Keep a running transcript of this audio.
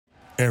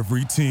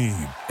Every team,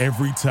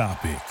 every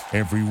topic,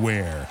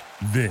 everywhere.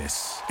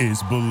 This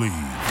is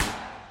Believe.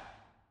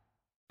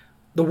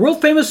 The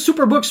world-famous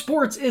Superbook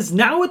Sports is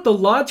now at the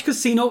Lodge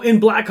Casino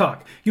in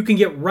Blackhawk. You can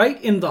get right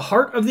in the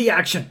heart of the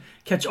action.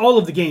 Catch all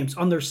of the games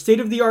on their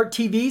state-of-the-art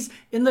TVs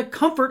in the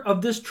comfort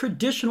of this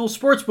traditional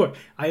sportsbook.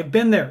 I have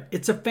been there.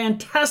 It's a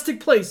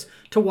fantastic place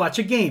to watch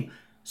a game.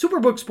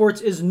 Superbook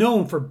Sports is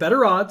known for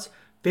better odds,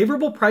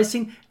 favorable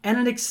pricing, and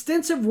an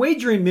extensive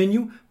wagering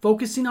menu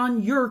focusing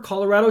on your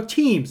Colorado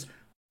teams.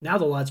 Now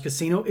the Lodge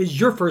Casino is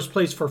your first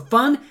place for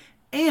fun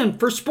and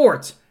for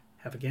sports.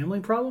 Have a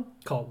gambling problem?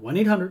 Call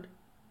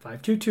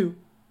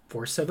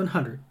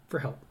 1-800-522-4700 for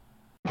help.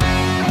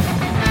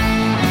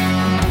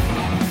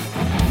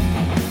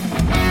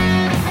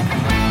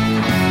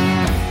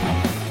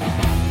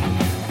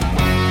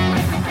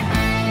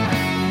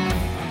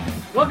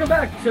 Welcome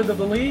back to the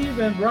Believe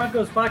in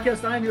Broncos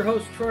podcast. I'm your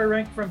host, Troy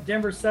Rank from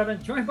Denver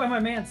 7, joined by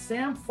my man,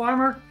 Sam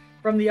Farmer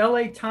from the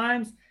LA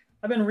Times.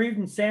 I've been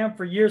reading Sam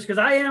for years because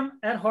I am,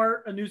 at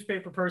heart, a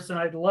newspaper person.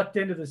 I lucked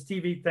into this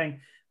TV thing.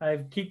 I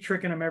keep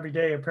tricking him every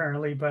day,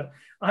 apparently, but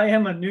I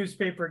am a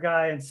newspaper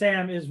guy, and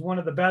Sam is one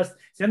of the best.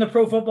 He's in the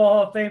Pro Football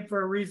Hall of Fame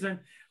for a reason.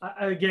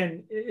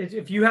 Again,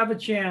 if you have a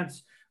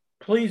chance,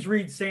 please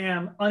read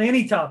Sam on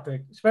any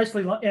topic,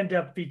 especially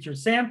in-depth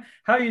features. Sam,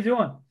 how are you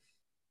doing?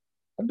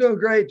 I'm doing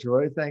great,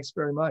 Troy. Thanks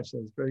very much.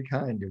 That's very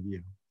kind of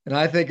you. And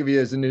I think of you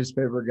as a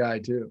newspaper guy,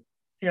 too.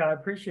 Yeah, I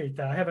appreciate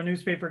that. I have a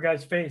newspaper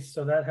guy's face,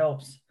 so that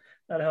helps.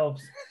 That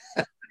helps.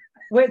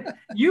 When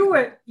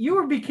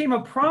you became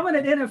a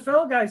prominent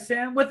NFL guy,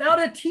 Sam, without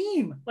a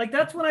team. Like,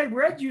 that's when I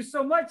read you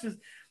so much.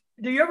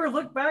 Do you ever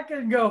look back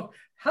and go,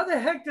 how the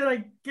heck did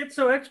I get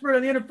so expert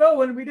in the NFL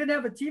when we didn't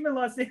have a team in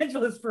Los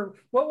Angeles for,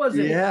 what was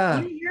it? Yeah.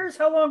 20 years?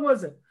 How long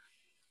was it?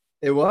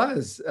 It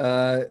was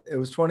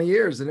 20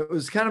 years, and it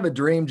was kind of a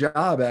dream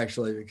job,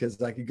 actually,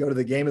 because I could go to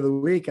the game of the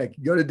week. I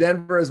could go to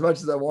Denver as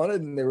much as I wanted,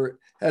 and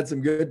had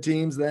some good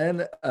teams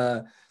then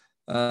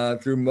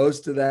through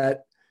most of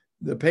that,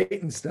 the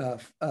Peyton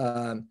stuff.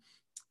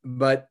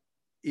 But,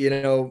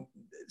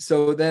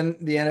 so then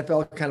the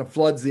NFL kind of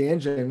floods the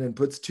engine and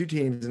puts two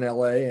teams in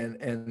LA,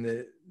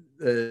 and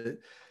the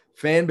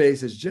fan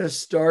base is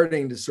just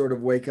starting to sort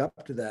of wake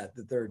up to that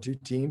there are two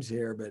teams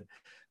here. But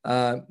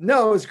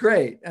no, it was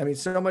great. I mean,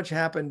 so much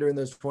happened during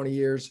those 20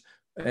 years,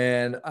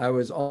 and I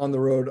was on the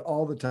road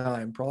all the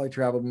time, probably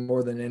traveled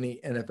more than any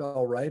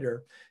NFL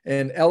writer.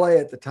 And LA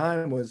at the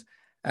time was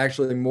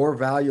actually more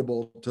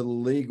valuable to the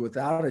league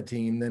without a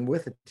team than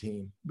with a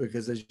team,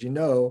 because as you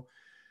know,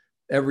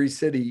 every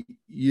city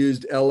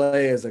used LA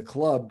as a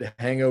club to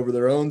hang over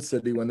their own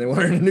city when they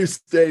wanted a new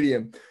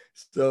stadium.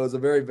 So it was a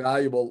very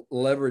valuable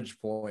leverage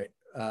point.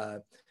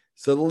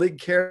 So the league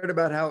cared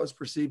about how it was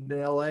perceived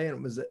in LA,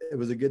 and it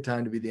was a good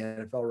time to be the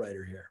NFL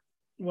writer here.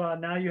 Well,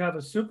 now you have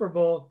a Super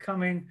Bowl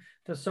coming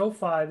to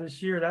SoFi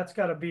this year. That's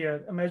got to be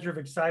a measure of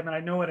excitement. I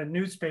know in a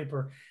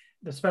newspaper,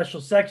 the special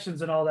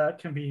sections and all that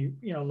can be,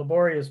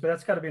 laborious, but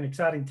that's got to be an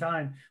exciting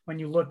time when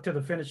you look to the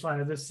finish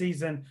line of this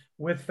season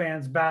with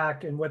fans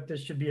back and what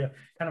this should be a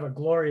kind of a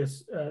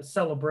glorious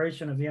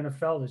celebration of the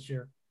NFL this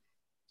year.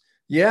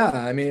 Yeah,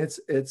 I mean,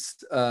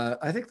 it's.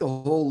 I think the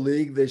whole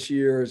league this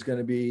year is going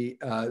to be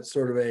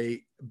sort of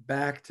a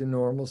back to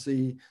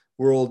normalcy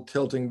world,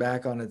 tilting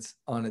back on its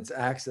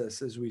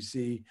axis as we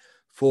see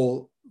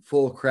full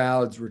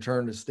crowds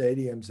return to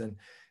stadiums, and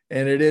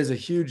it is a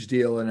huge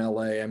deal in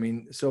LA. I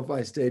mean,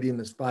 SoFi Stadium,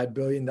 this $5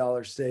 billion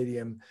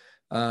stadium,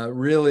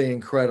 really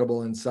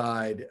incredible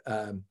inside,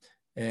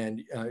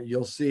 and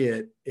you'll see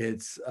it.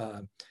 It's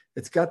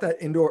got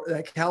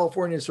that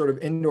California sort of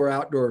indoor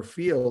outdoor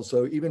feel.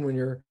 So even when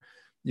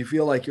you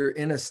feel like you're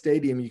in a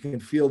stadium, you can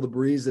feel the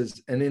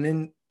breezes, and in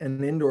an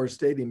indoor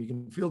stadium, you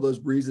can feel those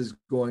breezes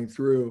going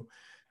through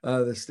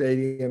the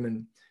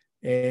stadium,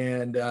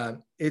 and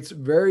it's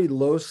very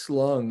low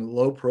slung,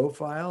 low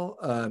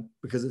profile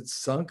because it's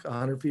sunk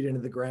 100 feet into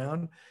the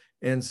ground.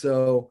 And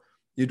so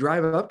you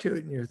drive up to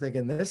it and you're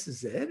thinking, this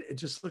is it. It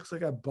just looks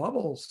like a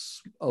bubble,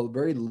 a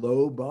very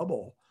low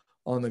bubble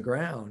on the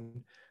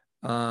ground.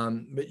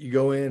 But you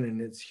go in and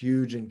it's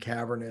huge and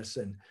cavernous,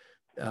 and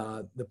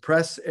the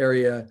press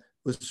area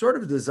was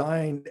sort of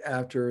designed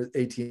after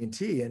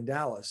AT&T in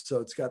Dallas. So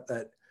it's got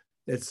that,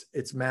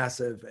 it's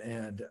massive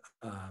and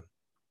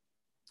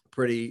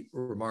pretty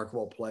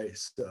remarkable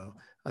place. So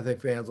I think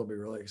fans will be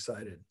really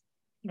excited.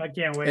 I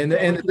can't wait. And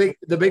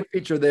the big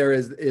feature there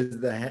is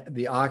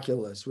the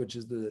Oculus, which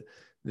is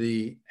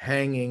the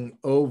hanging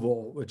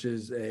oval, which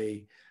is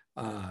a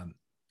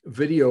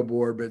video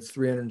board, but it's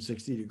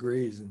 360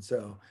 degrees. And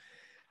so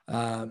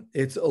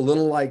it's a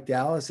little like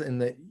Dallas in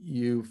that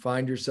you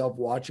find yourself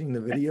watching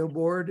the video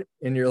board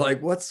and you're like,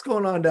 what's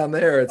going on down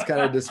there? It's kind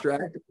of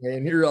distracting.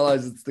 And you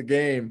realize it's the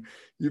game.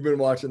 You've been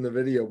watching the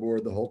video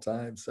board the whole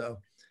time. So,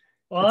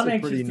 well, I'm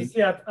anxious to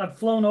see. I've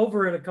flown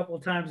over it a couple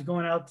of times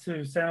going out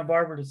to Santa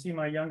Barbara to see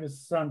my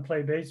youngest son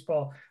play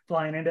baseball,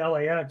 flying into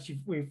LAX.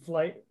 We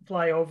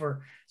fly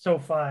over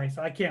SoFi.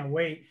 So I can't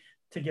wait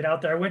to get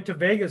out there. I went to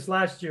Vegas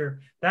last year.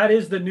 That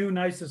is the new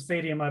nicest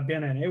stadium I've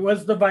been in. It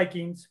was the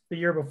Vikings the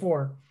year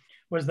before.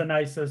 was the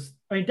nicest.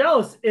 I mean,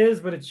 Dallas is,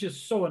 but it's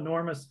just so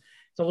enormous.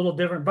 It's a little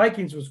different.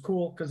 Vikings was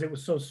cool because it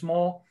was so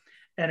small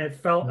and it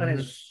felt, and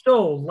it's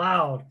so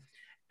loud.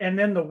 And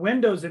then the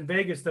windows in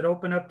Vegas that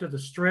open up to the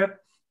strip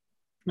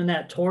and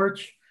that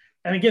torch.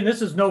 And again,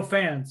 this is no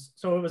fans.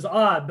 So it was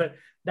odd, but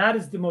that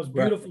is the most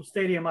beautiful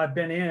stadium I've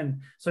been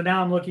in. So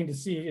now I'm looking to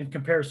see and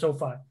compare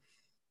SoFi.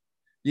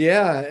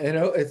 Yeah, and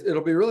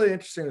it'll be really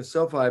interesting with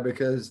SoFi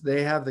because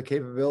they have the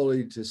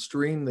capability to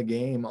stream the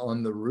game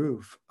on the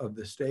roof of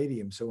the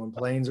stadium. So when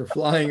planes are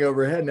flying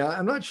overhead, now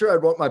I'm not sure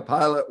I'd want my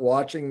pilot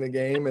watching the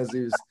game as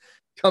he was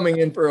coming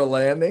in for a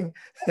landing,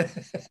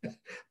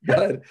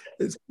 but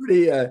it's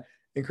pretty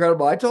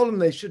incredible. I told them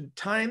they should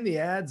time the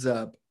ads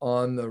up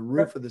on the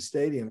roof of the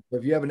stadium.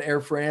 If you have an Air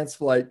France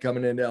flight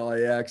coming into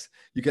LAX,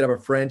 you could have a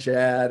French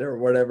ad or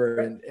whatever,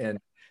 and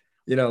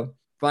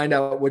find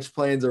out which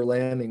planes are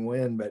landing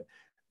when. But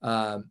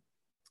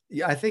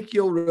yeah, I think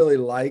you'll really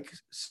like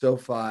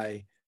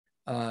SoFi.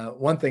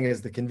 One thing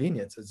is the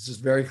convenience. It's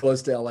just very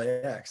close to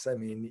LAX. I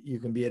mean, you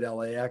can be at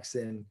LAX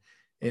in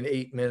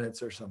 8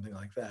 minutes or something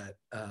like that,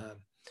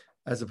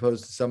 as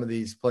opposed to some of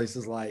these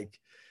places like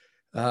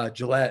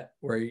Gillette,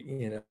 where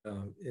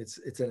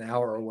it's an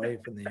hour away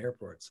from the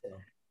airport. So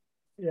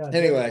yeah.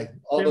 Anyway,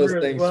 all those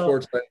things,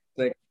 sports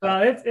things.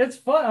 It's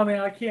fun. I mean,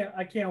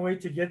 I can't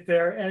wait to get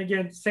there. And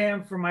again,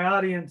 Sam, for my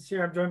audience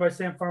here, I'm joined by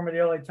Sam Farmer of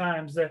the LA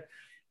Times. That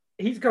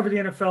he's covered the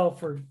NFL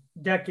for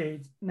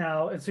decades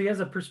now, and so he has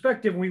a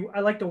perspective. I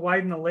like to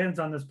widen the lens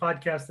on this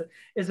podcast that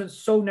isn't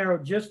so narrow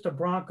just to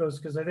Broncos,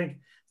 because I think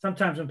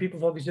sometimes when people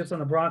focus just on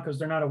the Broncos,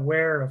 they're not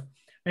aware of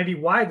maybe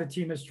why the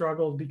team has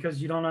struggled,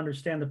 because you don't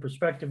understand the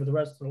perspective of the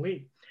rest of the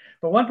league.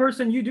 But one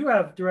person you do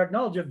have direct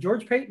knowledge of,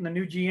 George Paton, the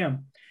new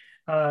GM.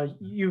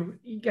 You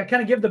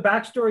kind of give the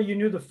backstory. You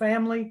knew the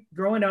family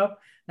growing up.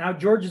 Now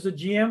George is a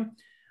GM.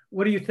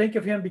 What do you think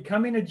of him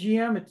becoming a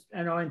GM?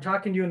 And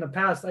talking to you in the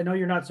past, I know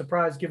you're not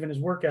surprised given his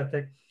work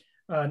ethic,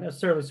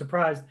 necessarily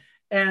surprised.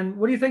 And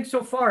what do you think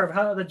so far of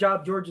how the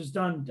job George has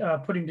done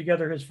putting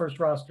together his first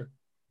roster?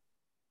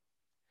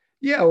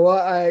 Yeah, well,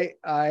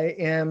 I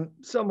am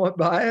somewhat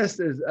biased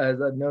as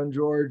I've known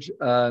George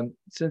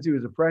since he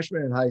was a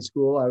freshman in high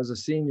school. I was a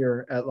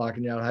senior at La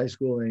Cañada High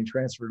School, and he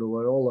transferred to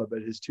Loyola.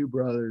 But his two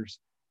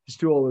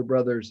older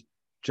brothers,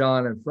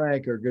 John and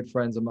Frank, are good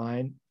friends of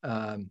mine.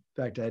 In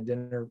fact, I had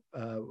dinner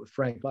with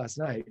Frank last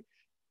night.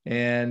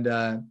 And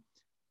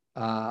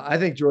I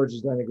think George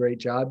has done a great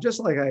job, just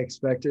like I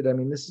expected. I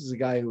mean, this is a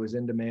guy who was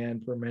in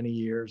demand for many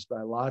years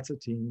by lots of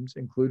teams,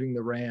 including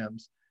the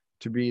Rams,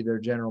 to be their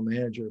general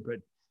manager.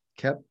 But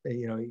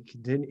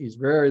he's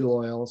very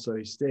loyal. So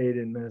he stayed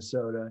in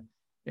Minnesota.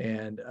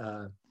 And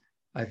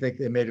I think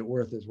they made it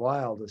worth his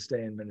while to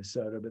stay in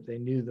Minnesota, but they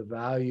knew the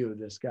value of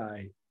this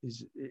guy,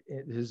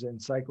 his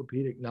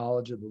encyclopedic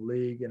knowledge of the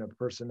league and of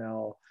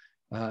personnel,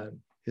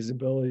 his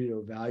ability to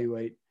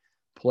evaluate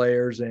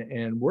players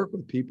and work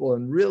with people,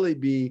 and really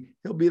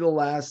he'll be the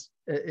last,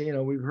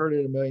 we've heard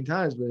it a million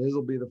times, but his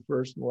will be the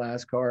first and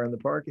last car in the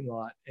parking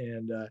lot.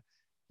 And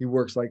he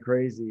works like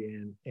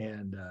crazy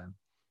and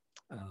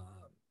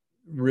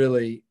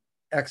really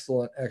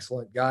excellent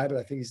guy. But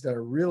I think he's done a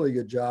really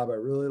good job. I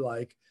really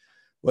like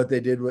what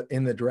they did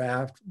in the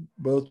draft,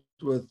 both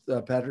with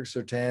Patrick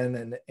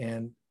Surtain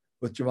and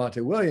with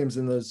Javonte Williams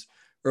in those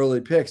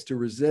early picks, to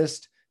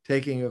resist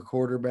taking a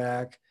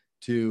quarterback,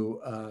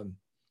 to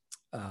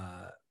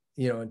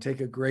and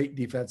take a great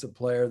defensive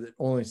player that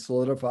only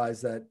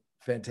solidifies that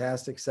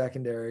fantastic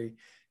secondary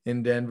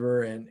in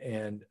Denver,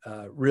 and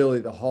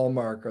really the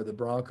hallmark are the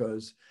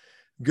Broncos.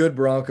 Good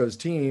Broncos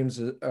teams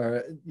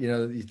are,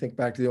 you think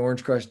back to the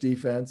Orange Crush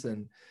defense,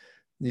 and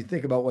you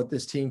think about what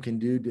this team can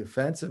do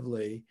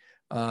defensively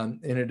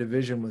in a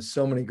division with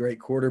so many great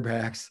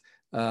quarterbacks,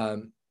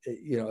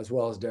 as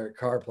well as Derek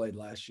Carr played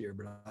last year.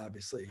 But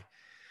obviously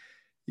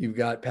you've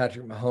got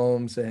Patrick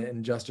Mahomes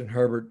and Justin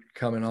Herbert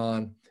coming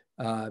on.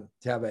 To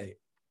have a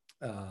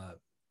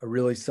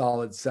really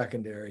solid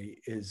secondary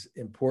is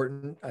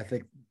important. I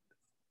think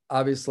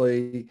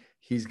obviously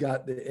he's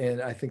got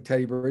and I think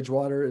Teddy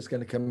Bridgewater is going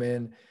to come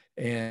in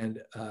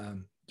and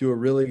do a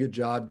really good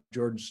job.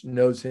 George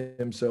knows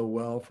him so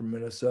well from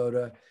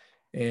Minnesota.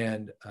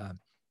 And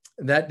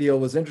that deal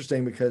was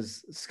interesting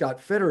because Scott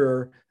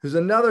Fitterer, who's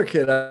another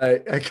kid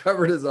I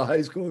covered as a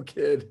high school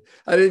kid.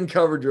 I didn't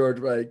cover George,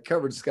 but I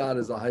covered Scott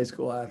as a high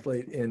school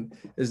athlete and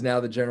is now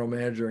the general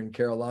manager in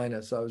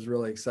Carolina. So I was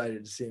really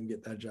excited to see him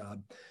get that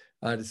job.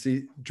 To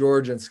see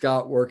George and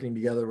Scott working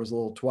together was a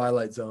little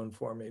Twilight Zone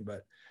for me.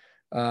 But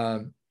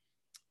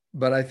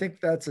I think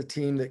that's a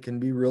team that can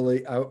be really,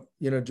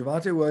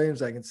 Javonte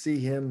Williams, I can see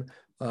him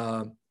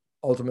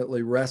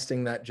ultimately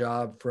wresting that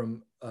job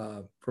from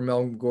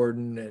Melvin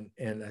Gordon.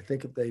 And I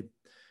think if they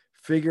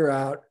figure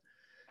out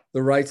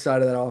the right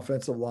side of that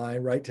offensive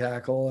line, right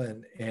tackle,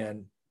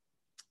 and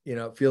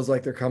it feels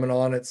like they're coming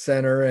on at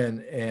center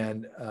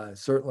and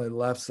certainly the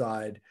left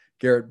side,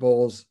 Garrett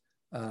Bowles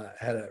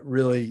had a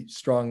really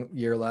strong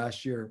year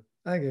last year.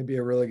 I think it'd be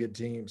a really good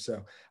team.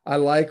 So I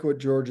like what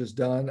George has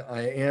done.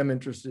 I am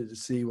interested to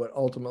see what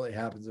ultimately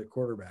happens at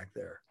quarterback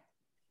there.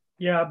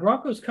 Yeah,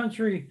 Broncos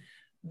country.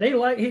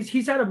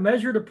 he's had a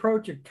measured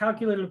approach, a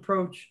calculated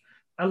approach.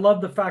 I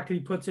love the fact that he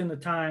puts in the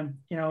time.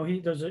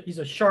 He's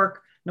a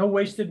shark, no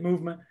wasted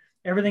movement.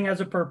 Everything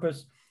has a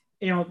purpose.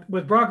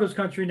 With Broncos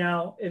country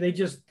now,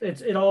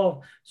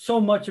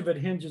 so much of it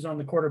hinges on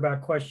the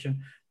quarterback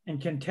question.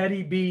 And can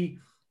Teddy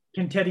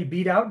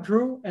beat out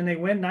Drew and they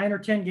win 9 or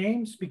 10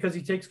 games because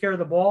he takes care of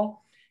the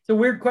ball? It's a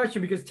weird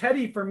question because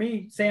Teddy, for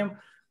me, Sam,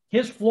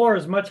 his floor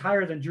is much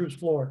higher than Drew's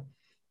floor.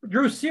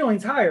 Drew's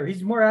ceiling's higher.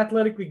 He's more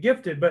athletically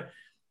gifted, but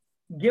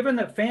given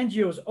that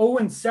Fangio's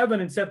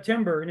 0-7 in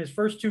September in his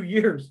first 2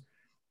 years,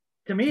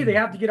 to me, they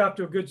have to get off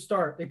to a good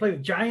start. They play the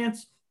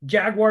Giants,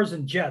 Jaguars,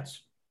 and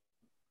Jets.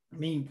 I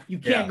mean, you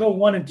can't go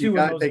 1-2 in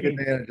those take games.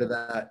 Advantage of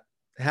that.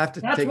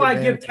 That's why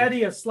I give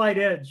Teddy a slight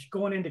edge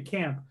going into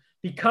camp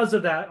because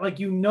of that. Like,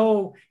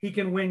 he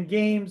can win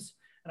games.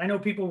 And I know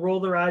people roll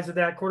their eyes at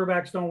that.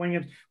 Quarterbacks don't win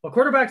games. But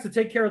quarterbacks that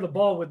take care of the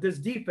ball with this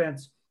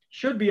defense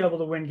should be able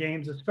to win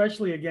games,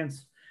 especially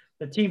against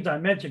the teams I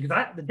mentioned.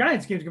 Because the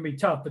Giants game is going to be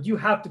tough, but you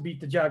have to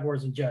beat the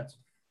Jaguars and Jets.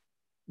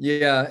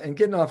 Yeah, and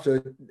getting off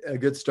to a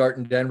good start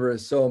in Denver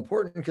is so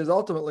important because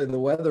ultimately the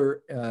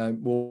weather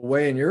will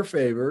weigh in your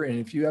favor. And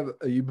if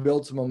you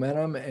build some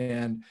momentum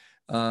and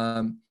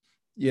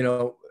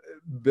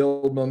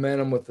build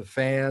momentum with the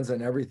fans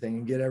and everything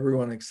and get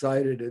everyone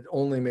excited, it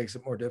only makes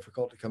it more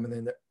difficult to come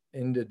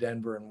into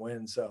Denver and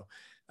win. So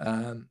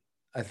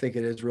I think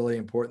it is really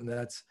important.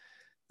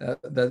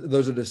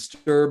 Those are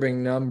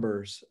disturbing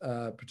numbers,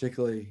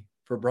 particularly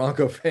for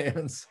Bronco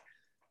fans.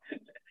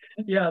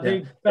 Yeah,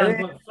 they've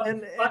been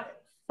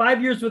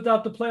 5 years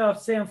without the playoffs.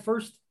 Sam,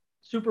 first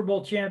Super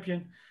Bowl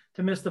champion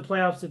to miss the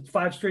playoffs at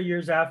 5 straight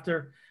years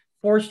after.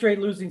 4 straight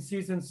losing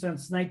seasons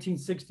since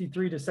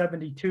 1963 to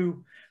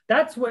 72.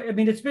 That's what, I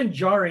mean, it's been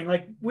jarring.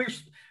 Like,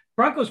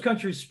 Broncos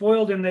country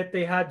spoiled in that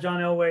they had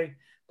John Elway,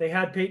 they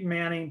had Peyton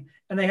Manning,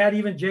 and they had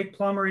even Jake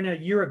Plummer in a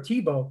year of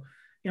Tebow.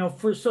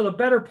 So the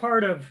better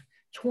part of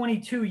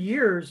 22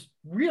 years,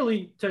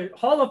 really, to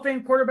Hall of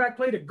Fame quarterback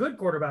play to good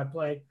quarterback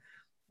play.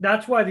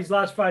 That's why these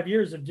last 5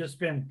 years have just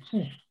been,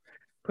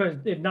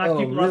 because they've knocked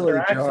people out of their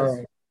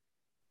axis.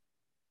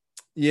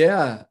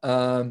 Yeah.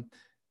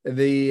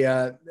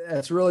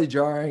 That's really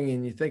jarring.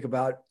 And you think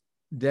about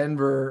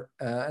Denver,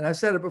 and I've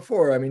said it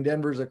before, I mean,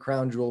 Denver's a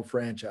crown jewel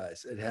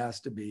franchise. It has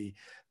to be.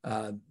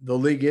 The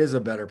league is a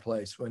better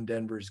place when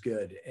Denver's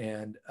good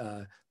and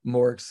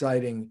more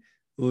exciting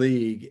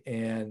league.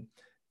 And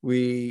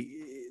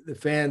the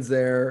fans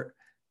there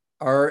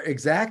are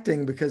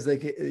exacting because they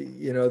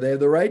have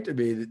the right to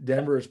be.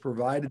 Denver has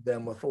provided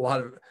them with a lot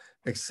of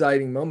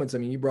exciting moments. I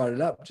mean, you brought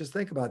it up. Just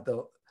think about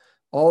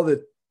all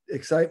the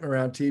excitement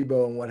around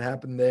Tebow and what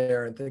happened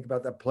there, and think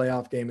about that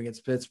playoff game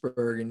against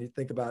Pittsburgh, and you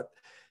think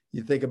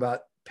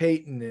about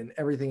Peyton and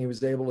everything he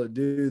was able to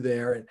do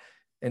there,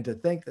 and to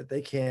think that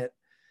they can't,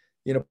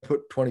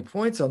 put 20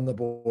 points on the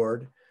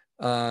board,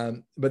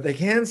 but they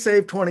can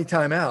save 20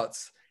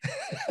 timeouts.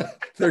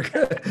 They're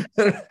good.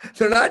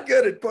 They're not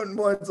good at putting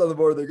points on the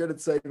board. They're good at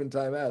saving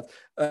timeouts.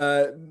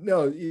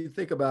 No, you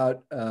think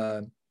about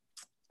the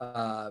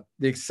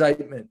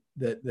excitement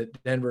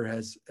that Denver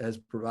has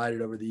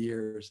provided over the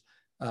years.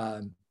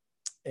 And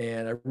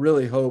I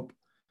really hope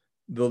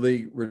the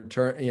league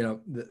return,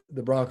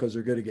 the Broncos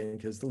are good again,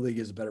 because the league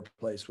is a better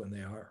place when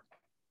they are.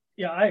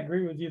 Yeah, I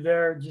agree with you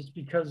there, just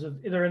because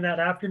they're in that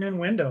afternoon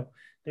window.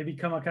 They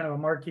become a kind of a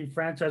marquee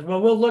franchise.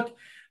 Well, we'll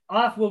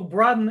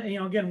broaden,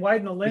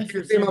 widen the lens. You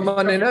can see them on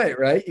Monday night,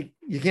 right?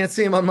 You can't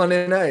see them on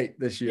Monday night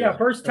this year. Yeah,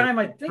 first time,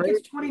 I think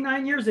it's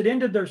 29 years. It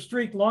ended their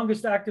streak,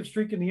 longest active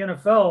streak in the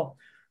NFL.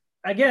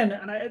 Again,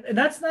 and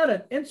that's not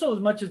an insult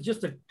as much as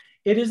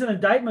it is an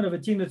indictment of a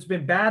team that's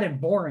been bad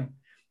and boring.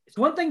 It's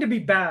one thing to be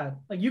bad.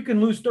 Like, you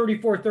can lose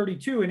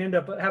 34-32 and end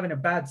up having a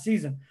bad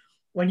season.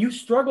 When you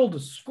struggle to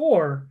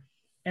score,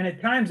 and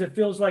at times it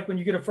feels like when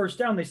you get a first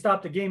down, they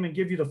stop the game and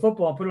give you the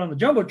football and put it on the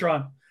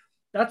Jumbotron.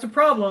 That's a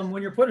problem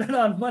when you're putting it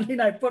on Monday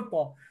Night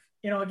Football.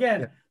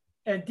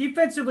 And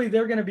defensively,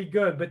 they're going to be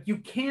good, but you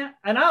can't,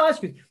 and I'll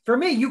ask you, for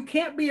me, you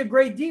can't be a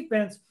great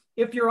defense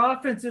if your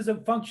offense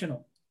isn't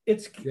functional.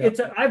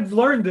 I've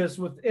learned this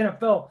with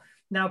NFL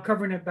now,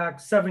 covering it back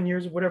 7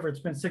 years, or whatever it's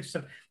been, 6,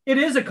 7. It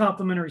is a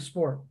complementary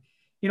sport.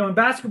 In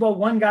basketball,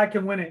 one guy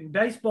can win it. In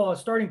baseball, a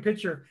starting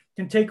pitcher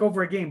can take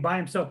over a game by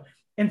himself.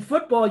 In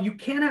football, you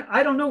cannot,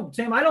 I don't know,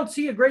 Sam, I don't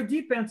see a great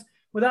defense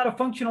without a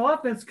functional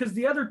offense, because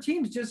the other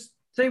teams just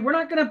say, we're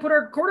not going to put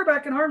our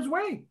quarterback in harm's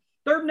way.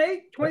 3rd and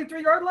 8,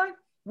 23-yard line.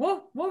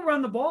 We'll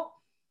run the ball.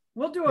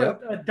 We'll do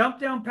a dump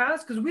down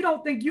pass because we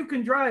don't think you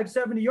can drive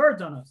 70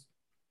 yards on us.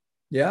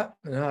 Yeah,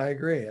 no, I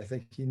agree. I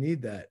think you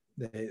need that.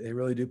 They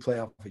really do play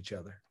off each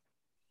other.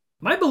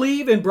 My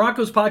Believe in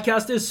Broncos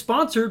podcast is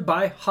sponsored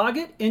by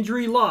Hoggett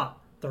Injury Law.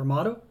 Their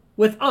motto,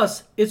 with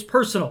us, it's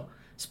personal.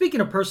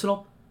 Speaking of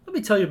personal, let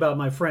me tell you about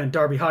my friend,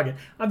 Darby Hoggett.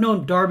 I've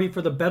known Darby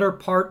for the better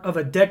part of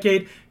a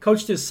decade,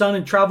 coached his son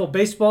in travel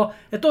baseball.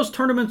 At those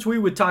tournaments, we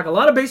would talk a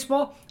lot of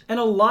baseball and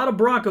a lot of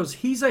Broncos.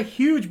 He's a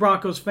huge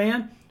Broncos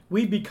fan.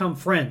 We've become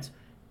friends.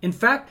 In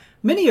fact,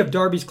 many of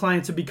Darby's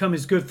clients have become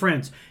his good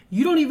friends.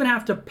 You don't even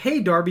have to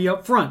pay Darby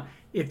up front.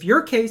 If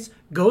your case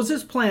goes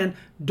as planned,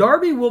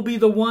 Darby will be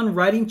the one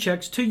writing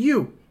checks to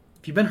you.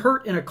 If you've been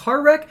hurt in a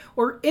car wreck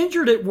or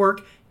injured at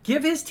work,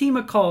 give his team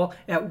a call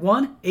at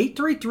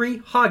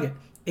 1-833-HOGGET,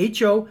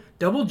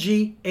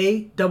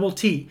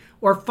 HOGGATT,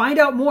 or find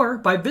out more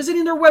by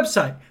visiting their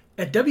website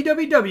at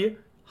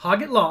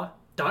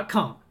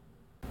www.hoggettlaw.com.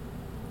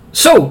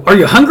 So, are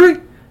you hungry?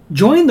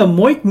 Join the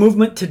Moink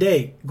movement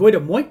today. Go to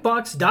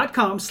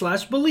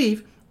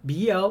moinkbox.com/believe,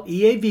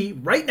 BLEAV,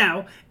 right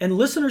now, and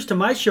listeners to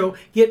my show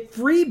get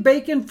free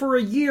bacon for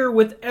a year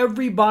with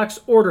every box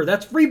order.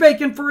 That's free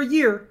bacon for a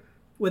year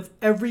with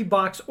every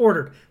box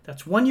ordered.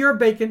 That's 1 year of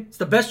bacon. It's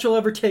the best you'll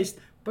ever taste,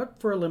 but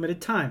for a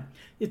limited time.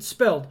 It's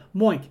spelled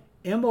Moink,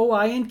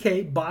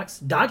 MOINK,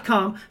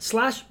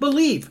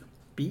 box.com/believe,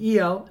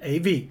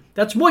 BELAV.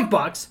 That's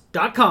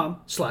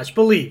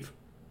moinkbox.com/believe.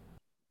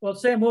 Well,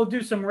 Sam, we'll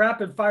do some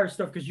rapid fire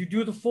stuff because you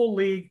do the full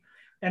league,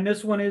 and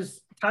this one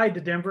is tied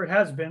to Denver. It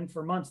has been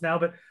for months now.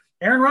 But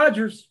Aaron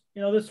Rodgers,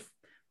 this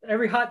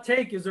every hot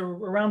take is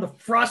around the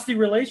frosty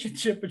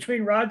relationship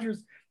between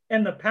Rodgers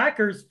and the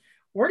Packers.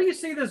 Where do you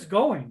see this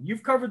going?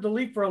 You've covered the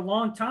league for a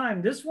long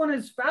time. This one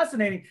is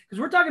fascinating because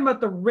we're talking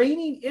about the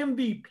reigning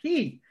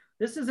MVP.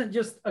 This isn't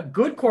just a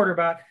good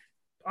quarterback,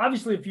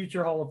 obviously a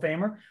future Hall of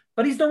Famer,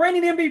 but he's the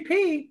reigning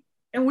MVP,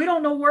 and we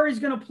don't know where he's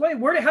going to play.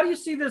 How do you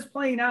see this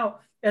playing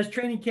out as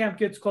training camp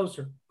gets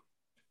closer?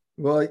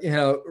 Well,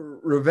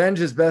 revenge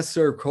is best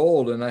served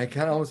cold, and I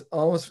kind of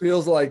almost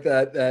feels like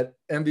that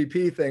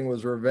MVP thing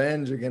was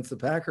revenge against the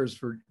Packers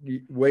for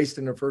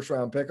wasting a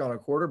first-round pick on a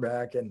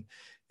quarterback, and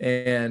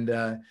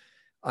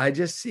I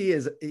just see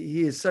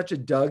he is such a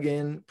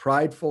dug-in,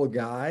 prideful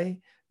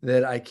guy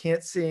that I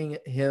can't see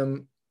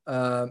him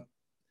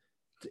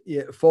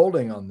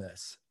folding on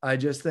this. I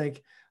just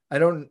think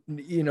and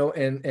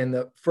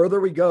the further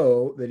we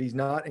go that he's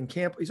not in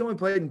camp, he's only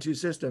played in 2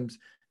 systems,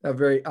 a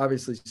very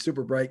obviously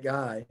super bright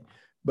guy,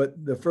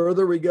 but the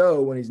further we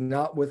go when he's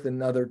not with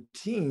another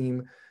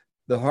team,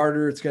 the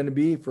harder it's going to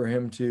be for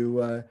him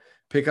to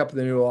pick up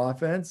the new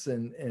offense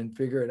and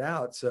figure it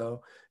out.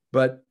 So,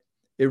 but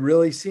it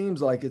really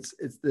seems like it's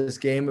this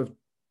game of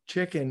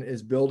chicken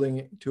is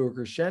building to a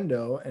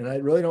crescendo. And I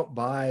really don't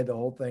buy the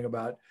whole thing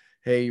about,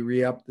 hey,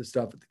 re-up the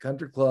stuff at the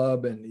country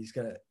club and he's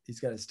gonna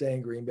stay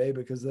in Green Bay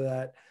because of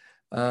that.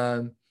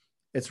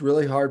 It's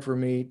really hard for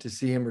me to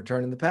see him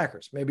returning the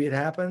Packers. Maybe it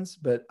happens,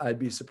 but I'd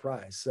be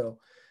surprised. So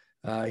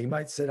he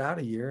might sit out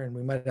a year and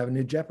we might have a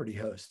new Jeopardy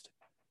host.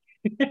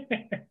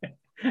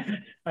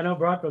 I know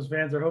Broncos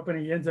fans are hoping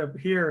he ends up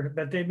here,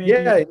 but they may.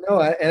 Yeah, no,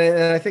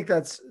 and I think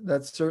that's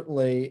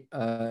certainly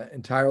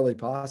entirely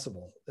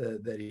possible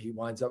that he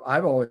winds up.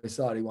 I've always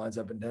thought he winds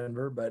up in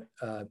Denver, but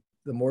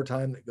the more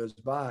time that goes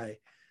by,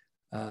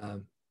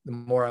 the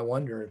more I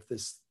wonder if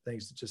this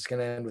thing's just going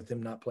to end with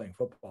him not playing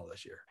football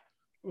this year.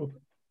 Ooh,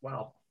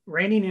 wow.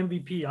 Reigning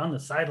MVP on the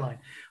sideline.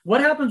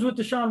 What happens with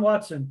Deshaun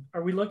Watson?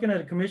 Are we looking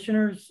at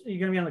commissioners? Are you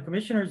going to be on the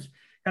commissioners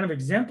kind of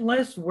exempt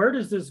list? Where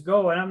does this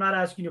go? And I'm not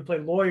asking you to play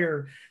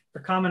lawyer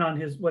or comment on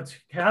what's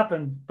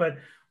happened, but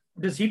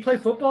does he play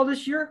football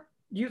this year?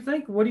 Do you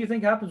think? What do you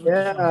think happens with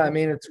Deshaun? I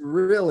mean, it's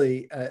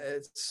really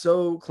it's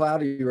so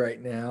cloudy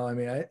right now. I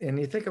mean, and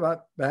you think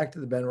about back to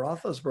the Ben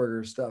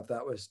Roethlisberger stuff,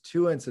 that was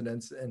 2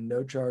 incidents and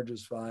no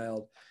charges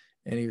filed,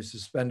 and he was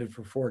suspended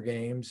for 4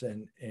 games.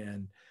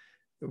 And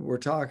we're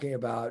talking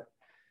about,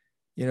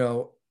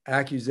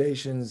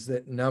 accusations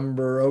that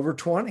number over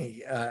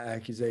 20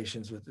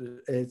 accusations.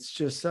 It's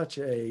just such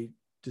a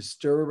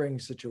disturbing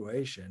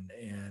situation.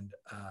 And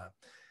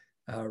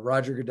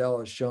Roger Goodell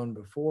has shown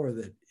before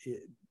that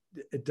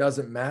it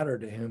doesn't matter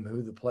to him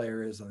who the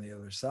player is on the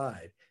other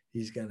side.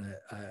 He's gonna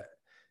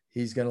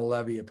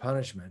levy a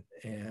punishment.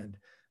 And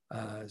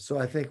so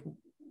I think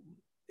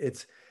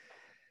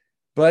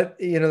but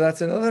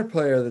that's another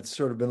player that's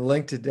sort of been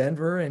linked to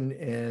Denver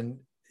and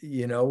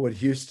would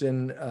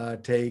Houston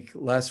take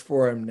less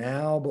for him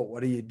now? But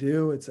what do you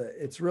do?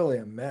 It's really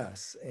a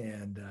mess.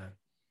 And,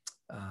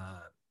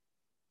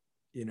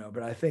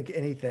 but I think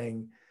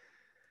anything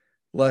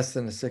less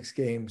than a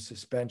 6-game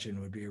suspension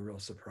would be a real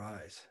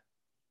surprise.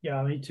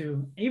 Yeah, me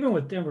too. Even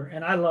with Denver.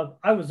 And I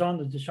was on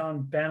the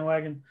Deshaun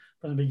bandwagon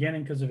from the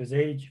beginning because of his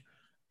age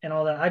and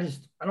all that. I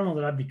don't know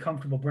that I'd be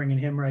comfortable bringing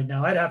him right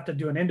now. I'd have to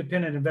do an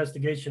independent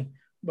investigation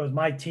with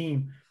my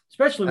team,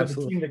 especially with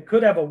a team that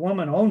could have a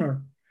woman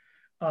owner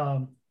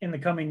in the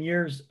coming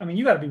years. I mean,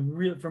 you got to be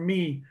real. For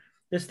me,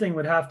 this thing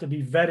would have to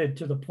be vetted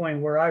to the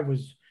point where I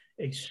was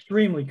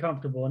extremely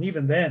comfortable. And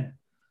even then,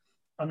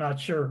 I'm not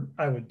sure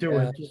I would do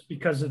it just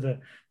because of the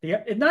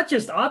not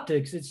just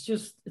optics. It's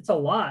a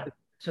lot.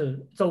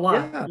 It's a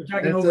lot. Yeah, you're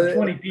talking over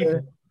 20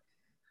 people.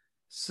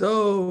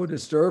 So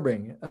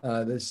disturbing,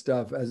 this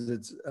stuff as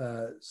it's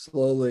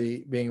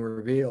slowly being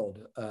revealed.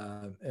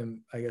 And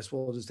I guess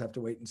we'll just have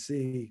to wait and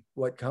see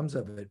what comes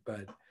of it,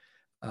 but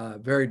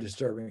very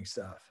disturbing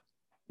stuff.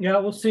 Yeah,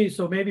 we'll see.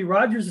 So maybe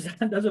Rodgers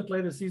doesn't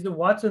play the season.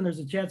 Watson, there's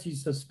a chance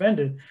he's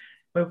suspended.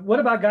 But what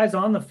about guys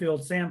on the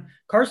field, Sam?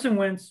 Carson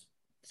Wentz,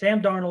 Sam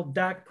Darnold,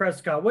 Dak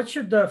Prescott. What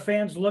should the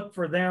fans look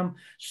for them?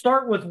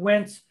 Start with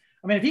Wentz.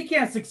 I mean, if he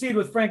can't succeed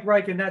with Frank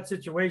Reich in that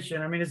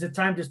situation, I mean, is it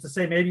time just to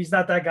say maybe he's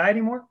not that guy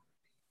anymore?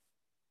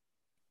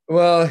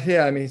 Well,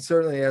 yeah, I mean,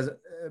 certainly hasn't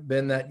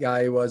been that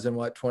guy he was in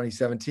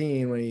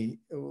 2017 when he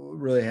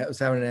really was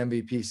having an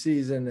MVP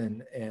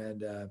season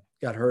and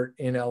got hurt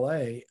in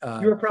LA.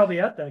 You were probably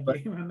at that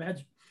game, I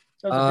imagine.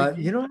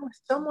 You know,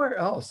 somewhere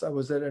else. I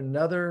was at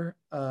another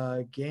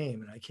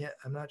game, and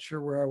I'm not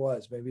sure where I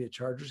was, maybe a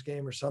Chargers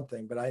game or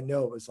something, but I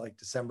know it was like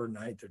December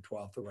 9th or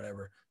 12th or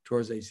whatever,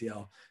 towards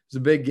ACL. It was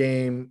a big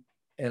game,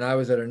 and I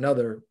was at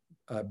another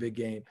big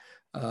game.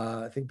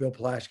 I think Bill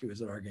Plaschke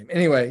was at our game.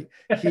 Anyway,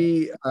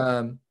 he,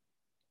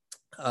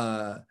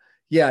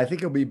 yeah, I think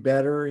he'll be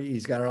better.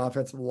 He's got an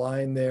offensive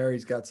line there.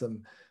 He's got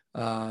some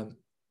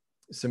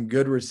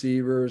good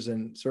receivers,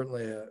 and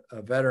certainly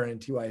a veteran in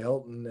T.Y.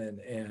 Hilton,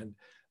 and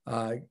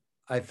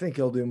I think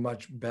he'll do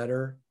much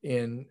better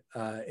in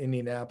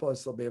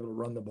Indianapolis. They'll be able to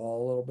run the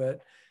ball a little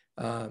bit.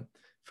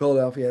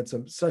 Philadelphia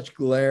had such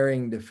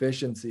glaring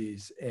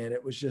deficiencies, and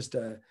it was just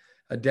a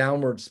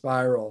downward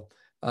spiral.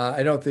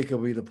 I don't think he'll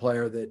be the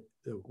player that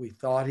we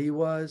thought he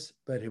was,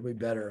 but he'll be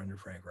better under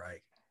Frank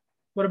Reich.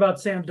 What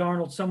about Sam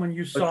Darnold? Someone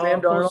you saw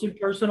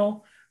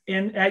personal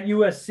at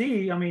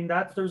USC. I mean,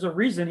 there's a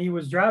reason he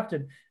was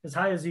drafted as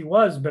high as he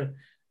was, but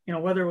you know,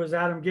 whether it was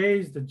Adam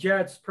Gase, the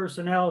Jets,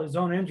 personnel, his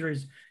own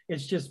injuries,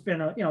 it's just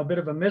been a bit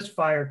of a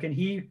misfire. Can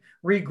he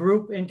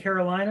regroup in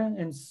Carolina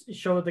and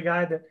show the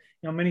guy that,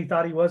 you know, many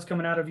thought he was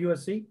coming out of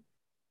USC?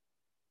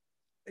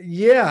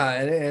 Yeah,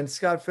 and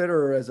Scott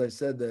Fitterer, as I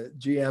said, the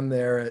GM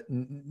there,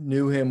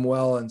 knew him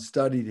well and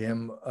studied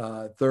him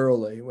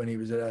thoroughly when he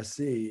was at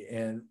SC.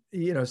 And,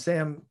 you know,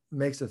 Sam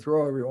makes a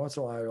throw every once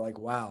in a while. You're like,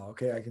 wow,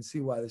 okay, I can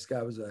see why this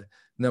guy was a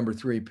number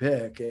 3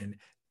 pick.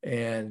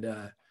 And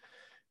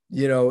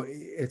you know,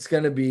 it's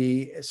going to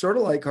be sort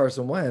of like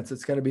Carson Wentz.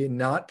 It's going to be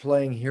not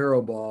playing hero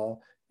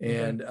ball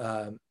and,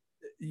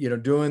 you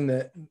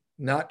know,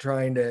 not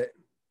trying to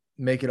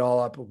make it all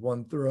up with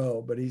one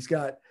throw, but he's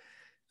got,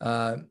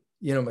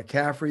 you know,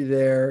 McCaffrey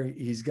there.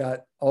 He's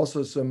got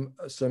also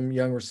some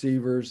young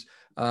receivers.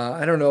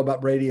 I don't know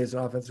about Brady as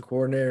an offensive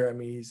coordinator. I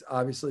mean,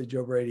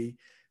 Joe Brady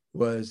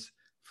was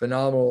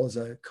phenomenal as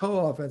a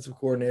co-offensive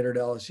coordinator at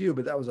LSU,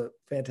 but that was a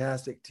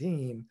fantastic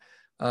team.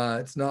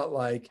 It's not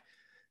like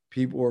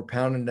people were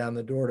pounding down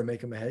the door to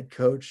make him a head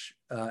coach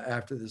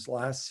after this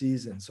last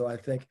season. So I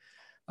think,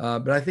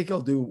 but I think he'll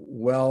do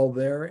well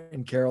there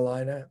in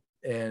Carolina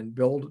and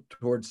build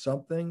towards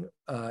something.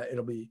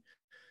 It'll be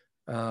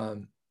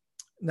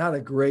not a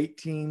great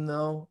team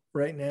though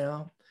right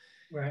now.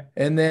 Right.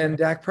 And then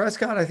Dak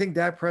Prescott, I think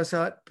Dak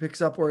Prescott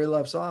picks up where he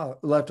left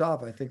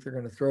off. I think they're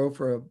going to throw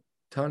for a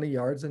ton of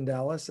yards in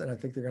Dallas, and I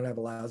think they're going to have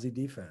a lousy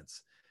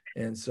defense.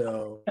 And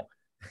so,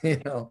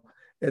 you know,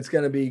 it's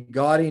going to be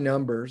gaudy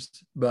numbers,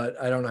 but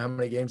I don't know how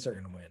many games they're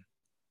going to win.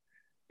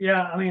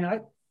 Yeah, I mean,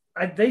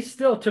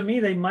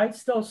 they might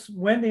still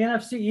win the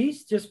NFC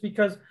East just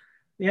because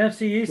the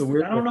NFC East,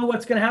 I don't know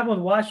what's going to happen with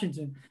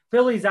Washington.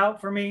 Philly's out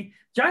for me.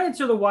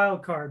 Giants are the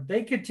wild card.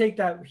 They could take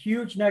that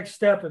huge next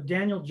step if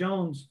Daniel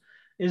Jones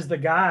is the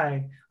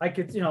guy. I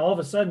could, you know, all of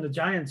a sudden the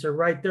Giants are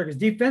right there because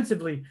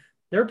defensively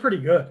they're pretty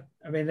good.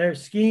 I mean, their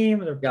scheme,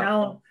 their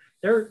talent,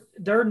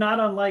 they're not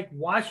unlike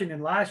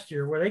Washington last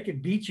year where they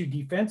could beat you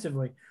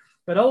defensively.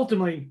 But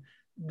ultimately,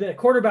 the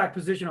quarterback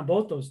position on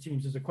both those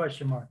teams is a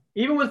question mark.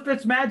 Even with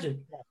Fitzmagic.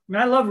 I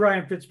mean, I love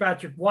Ryan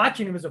Fitzpatrick,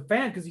 watching him as a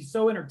fan because he's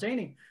so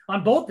entertaining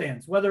on both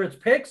ends, whether it's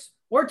picks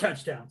or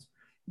touchdowns.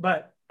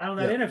 But I don't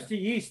know, that NFC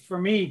East for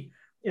me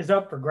is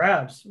up for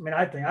grabs. I mean,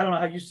 I don't know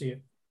how you see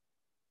it.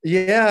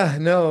 Yeah,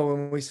 no,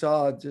 when we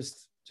saw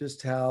just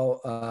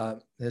how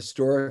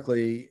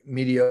historically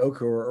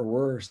mediocre or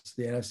worse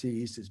the NFC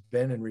East has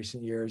been in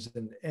recent years.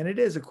 And it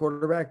is a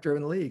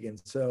quarterback-driven league. And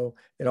so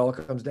it all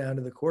comes down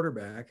to the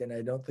quarterback. And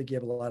I don't think you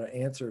have a lot of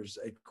answers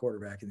at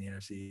quarterback in the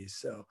NFC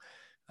East. So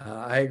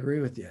I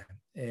agree with you.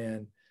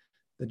 And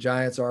the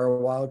Giants are a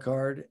wild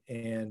card.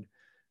 And,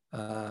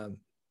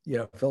 you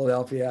know,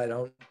 Philadelphia, I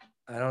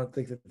don't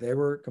think that they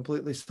were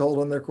completely sold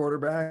on their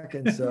quarterback.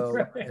 And so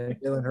right. And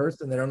Jalen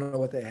Hurts, and they don't know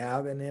what they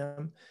have in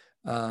him.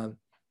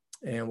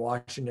 And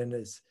Washington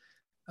is,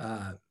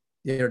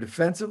 you know,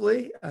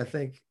 defensively, I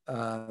think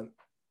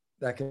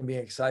that can be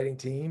an exciting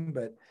team.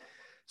 But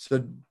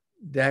so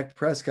Dak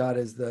Prescott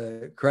is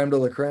the creme de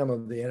la creme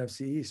of the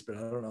NFC East, but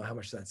I don't know how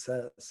much that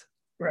says.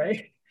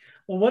 Right.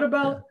 Well, what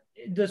about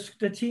the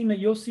team that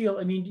you'll see?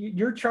 I mean,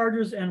 your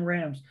Chargers and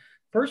Rams.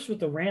 First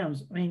with the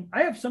Rams, I mean,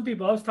 I have some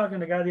people, I was talking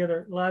to a guy I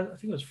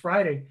think it was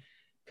Friday,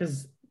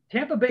 because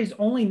Tampa Bay's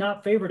only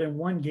not favored in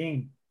one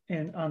game.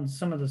 And on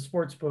some of the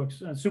sports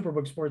books,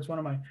 Superbook Sports, one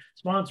of my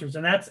sponsors,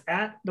 and that's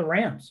at the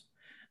Rams.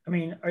 I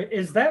mean,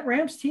 is that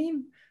Rams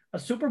team a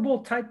Super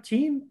Bowl type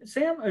team,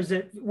 Sam? Or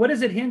what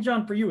does it hinge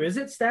on for you? Is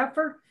it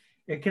Stafford?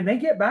 Can they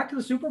get back to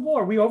the Super Bowl?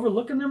 Are we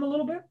overlooking them a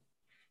little bit?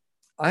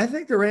 I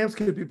think the Rams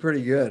could be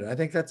pretty good. I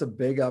think that's a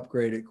big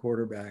upgrade at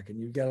quarterback. And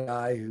you've got a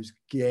guy who's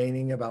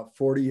gaining about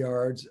 40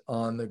 yards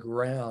on the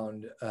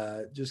ground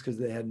just because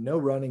they had no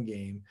running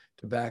game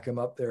to back him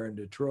up there in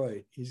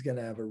Detroit. He's going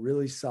to have a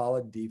really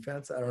solid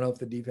defense. I don't know if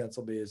the defense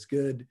will be as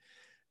good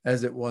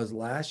as it was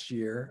last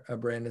year.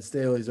 Brandon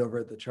Staley's over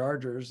at the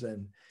Chargers,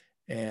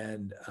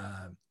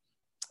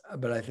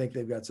 but I think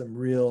they've got some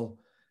real,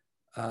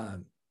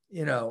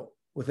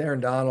 with Aaron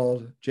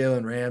Donald,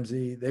 Jalen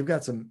Ramsey, they've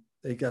got some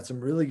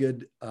really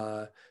good.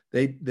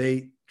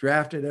 They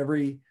drafted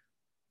every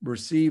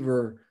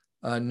receiver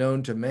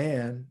known to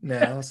man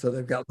now, so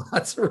they've got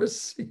lots of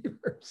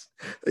receivers.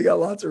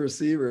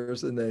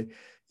 And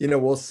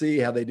we'll see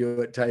how they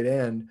do at tight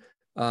end.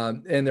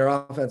 And their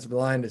offensive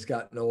line has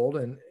gotten old,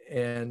 and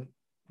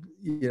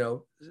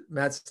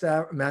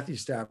Matthew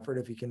Stafford,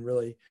 if he can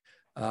really,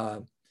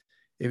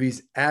 if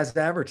he's as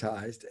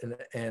advertised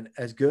and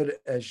as good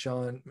as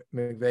Sean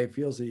McVay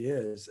feels he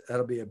is,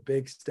 that'll be a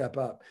big step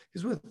up.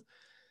 Because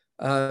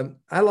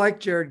I like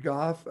Jared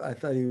Goff. I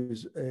thought he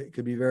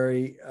could be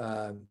very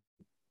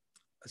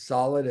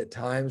solid at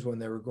times when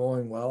they were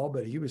going well,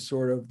 but he was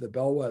sort of the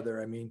bellwether.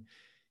 I mean,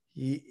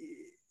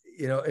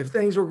 if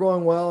things were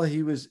going well,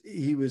 he was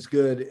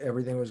good.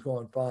 Everything was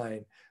going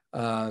fine.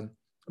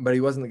 But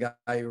he wasn't the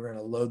guy who were going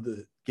to load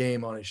the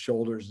game on his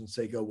shoulders and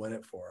say, go win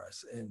it for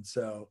us. And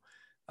so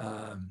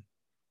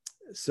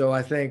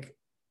I think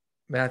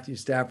Matthew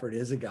Stafford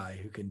is a guy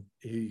who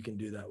you can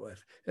do that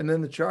with. And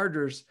then the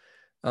Chargers,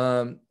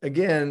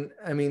 again,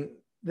 I mean,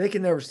 they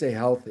can never stay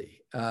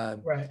healthy.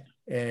 Right.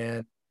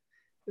 And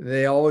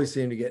they always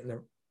seem to get in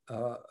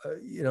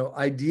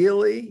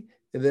ideally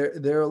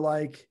they're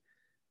like,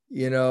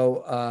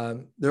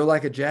 they're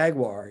like a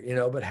Jaguar,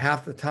 but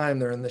half the time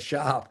they're in the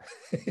shop,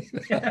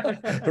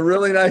 a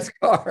really nice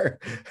car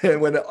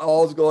when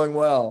all's going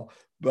well.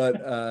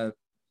 But,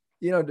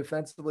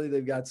 defensively,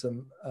 they've got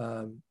some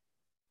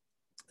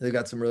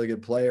really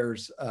good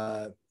players.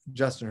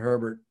 Justin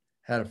Herbert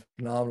had a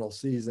phenomenal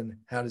season.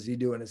 How does he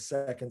do in his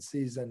second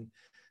season?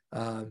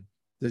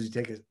 Does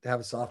he have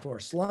a sophomore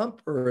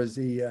slump, or does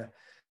he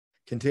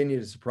continue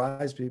to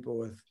surprise people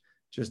with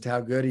just how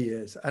good he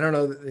is? I don't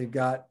know that they've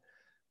got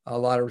a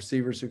lot of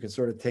receivers who can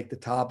sort of take the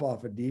top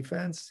off of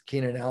defense.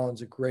 Keenan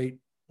Allen's a great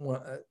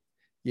one,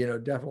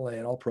 definitely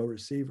an all-pro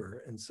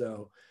receiver. And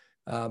so,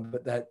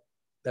 but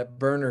that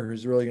burner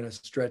who's really going to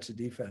stretch the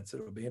defense,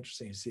 it'll be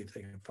interesting to see if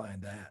they can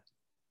find that.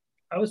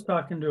 I was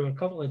talking to a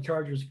couple of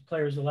Chargers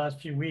players the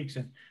last few weeks,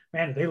 and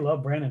man, they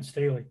love Brandon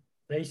Staley.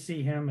 They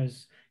see him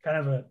as kind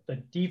of the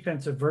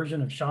defensive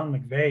version of Sean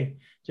McVay,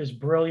 just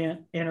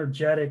brilliant,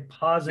 energetic,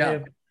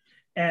 positive.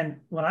 Yeah.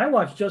 And when I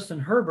watched Justin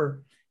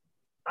Herbert,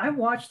 I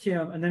watched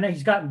him, and then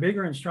he's gotten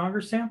bigger and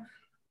stronger, Sam.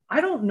 I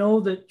don't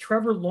know that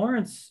Trevor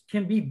Lawrence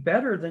can be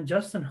better than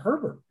Justin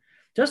Herbert.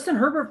 Justin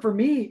Herbert, for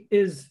me,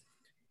 is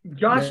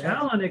Josh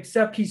Allen,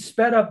 except he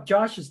sped up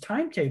Josh's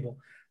timetable.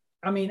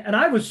 I mean, and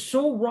I was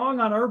so wrong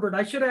on Herbert.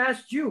 I should have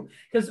asked you,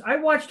 because I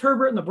watched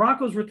Herbert, and the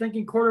Broncos were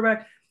thinking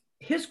quarterback.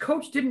 His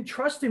coach didn't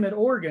trust him at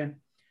Oregon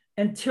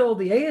until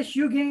the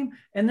ASU game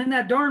and then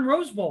that darn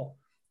Rose Bowl.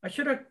 I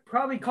should have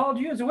probably called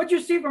you and said, what'd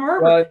you see from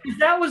Herbert? Because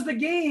that was the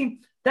game.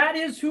 That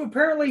is who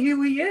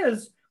he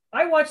is.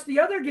 I watched the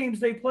other games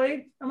they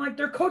played. I'm like,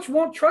 their coach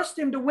won't trust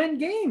him to win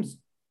games.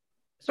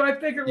 So I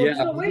figured, there's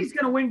no way he's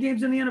going to win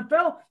games in the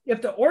NFL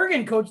if the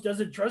Oregon coach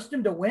doesn't trust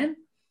him to win.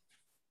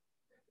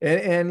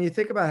 And you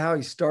think about how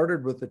he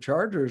started with the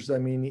Chargers. I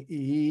mean,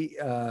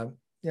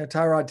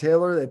 Tyrod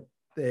Taylor,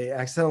 they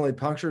accidentally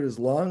punctured his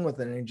lung with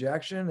an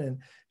injection.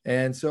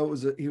 And so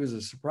he was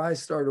a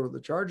surprise starter with the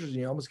Chargers. And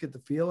you almost get the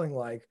feeling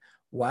like,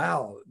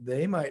 wow,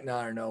 they might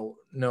not have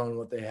known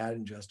what they had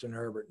in Justin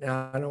Herbert.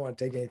 Now, I don't want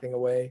to take anything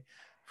away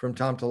from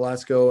Tom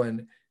Telesco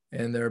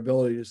and their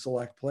ability to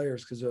select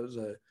players, because it was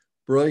a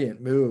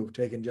brilliant move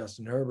taking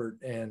Justin Herbert.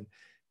 And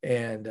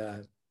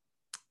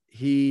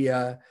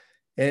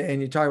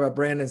you talk about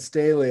Brandon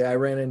Staley. I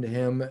ran into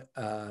him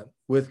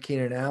with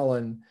Keenan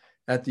Allen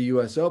at the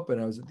U.S. Open.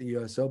 I was at the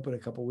U.S. Open a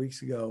couple of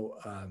weeks ago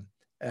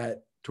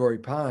at Torrey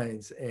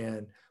Pines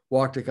and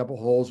walked a couple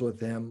holes with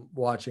him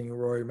watching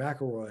Rory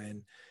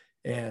McIlroy.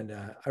 And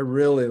I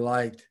really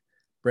liked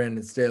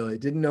Brandon Staley.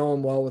 Didn't know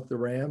him well with the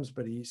Rams,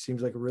 but he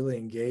seems like a really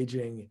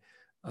engaging,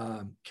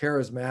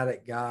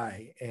 charismatic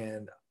guy.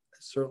 And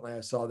certainly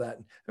I saw that.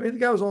 I mean, the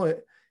guy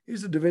he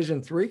was a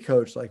Division III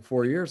coach like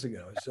 4 years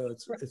ago. So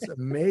it's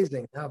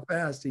amazing how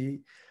fast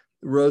he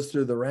rose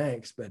through the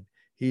ranks, but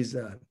he's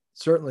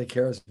certainly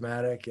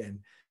charismatic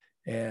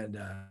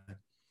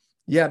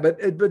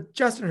but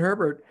Justin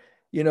Herbert,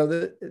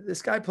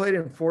 this guy played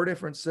in 4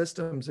 different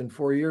systems in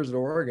 4 years at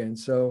Oregon.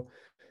 So,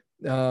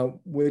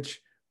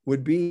 which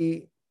would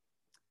be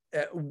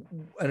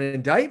an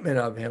indictment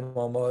of him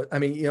almost. I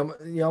mean,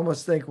 you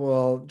almost think,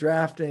 well,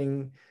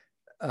 drafting,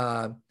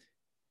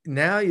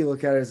 now you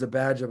look at it as a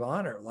badge of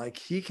honor. Like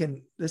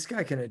this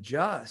guy can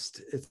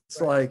adjust. It's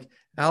right. Like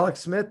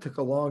Alex Smith took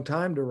a long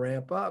time to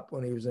ramp up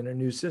when he was in a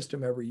new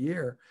system every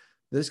year.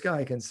 This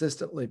guy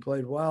consistently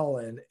played well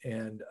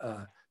and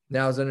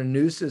now is in a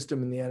new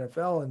system in the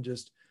NFL and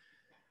just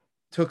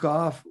took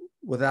off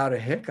without a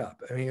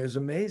hiccup. I mean, it was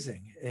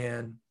amazing.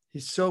 And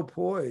he's so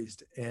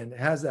poised and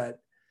has that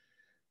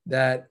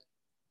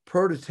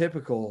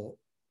prototypical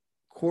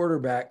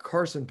quarterback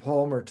Carson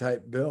Palmer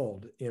type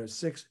build,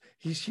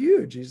 he's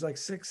huge. He's like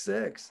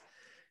 6'6",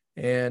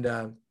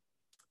 And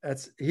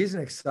he's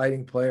an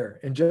exciting player,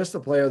 and just the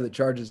player the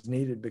Chargers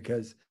needed,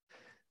 because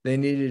they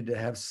needed to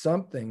have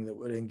something that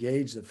would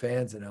engage the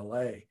fans in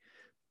LA,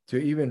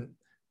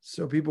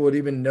 so people would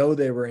even know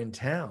they were in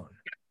town.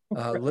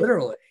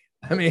 Literally.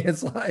 I mean,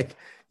 it's like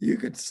you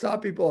could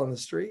stop people on the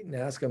street and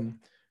ask them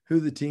who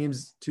the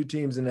two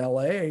teams in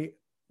LA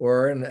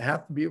were, and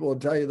half the people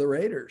would tell you the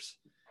Raiders.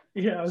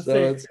 Yeah, I would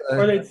say,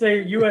 or they'd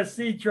say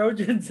USC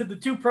Trojans, the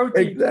two pro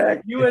teams,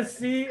 exactly.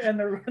 USC and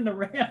the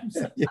Rams.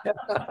 Yeah,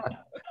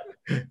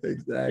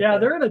 exactly. Yeah,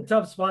 they're in a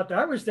tough spot.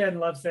 I wish they hadn't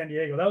left San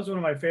Diego. That was one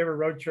of my favorite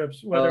road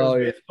trips, whether it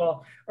was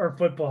baseball or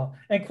football.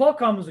 And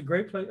Qualcomm was a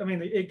great place. I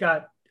mean, it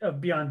got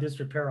beyond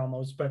disrepair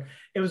almost, but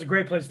it was a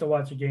great place to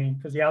watch a game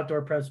because the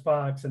outdoor press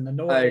box and the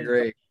noise. I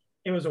agree.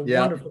 It was a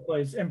wonderful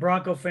place, and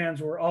Bronco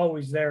fans were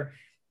always there,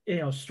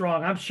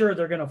 strong. I'm sure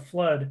they're going to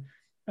flood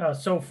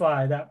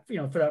SoFi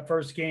for that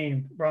first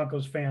game,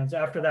 Broncos fans.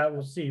 After that,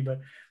 we'll see. But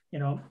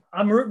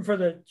I'm rooting for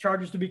the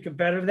Chargers to be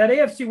competitive. That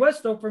AFC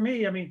West, though, for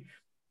me, I mean,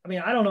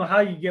 I don't know how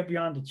you get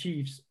beyond the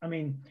Chiefs. I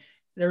mean,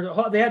 they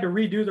had to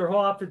redo their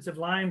whole offensive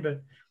line,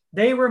 but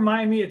they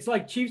remind me. It's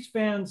like Chiefs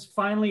fans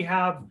finally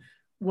have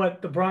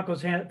what the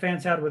Broncos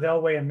fans had with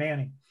Elway and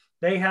Manning.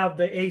 They have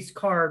the ace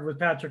card with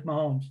Patrick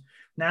Mahomes.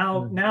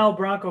 Now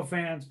Bronco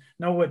fans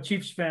know what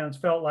Chiefs fans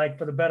felt like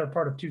for the better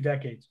part of 2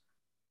 decades.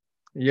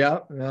 Yeah,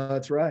 no,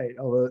 that's right.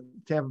 Although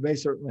Tampa Bay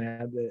certainly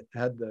had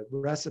the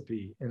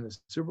recipe in the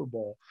Super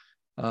Bowl,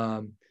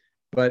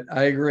 but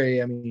I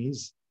agree. I mean,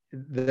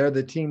 they're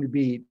the team to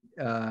beat.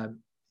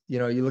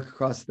 You look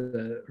across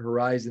the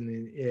horizon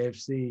in the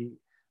AFC.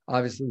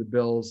 Obviously, the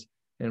Bills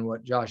and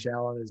what Josh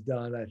Allen has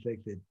done. I think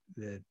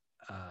that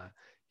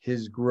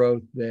his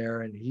growth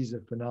there, and he's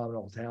a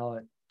phenomenal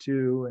talent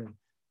too, and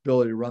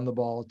ability to run the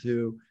ball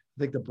too. I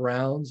think the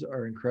Browns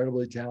are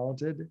incredibly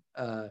talented.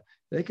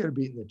 They could have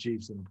beaten the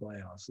Chiefs in the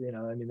playoffs.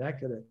 That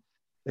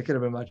could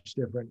have been a much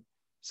different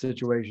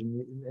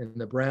situation. And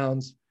the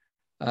Browns,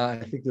 I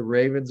think the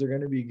Ravens are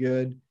going to be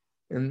good.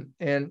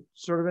 And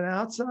sort of an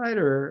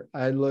outsider,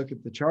 I look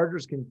at the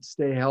Chargers can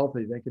stay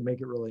healthy. They can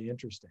make it really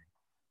interesting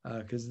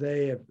because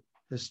they have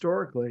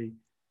historically,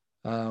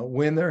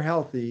 when they're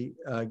healthy,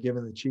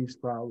 given the Chiefs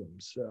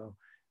problems. So,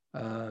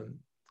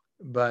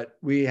 but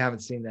we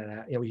haven't seen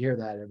that. We hear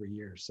that every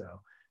year.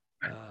 So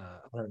I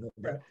don't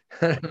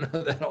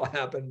know that'll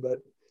happen. But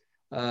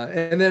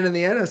and then in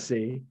the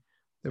NFC,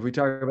 if we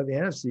talk about the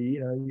NFC,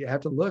 you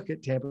have to look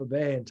at Tampa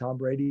Bay and Tom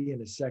Brady in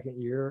his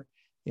second year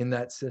in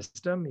that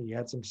system. He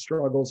had some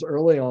struggles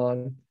early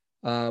on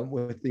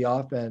with the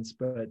offense,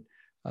 but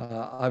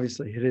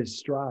obviously hit his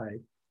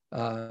stride.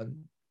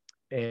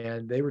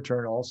 And they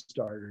return all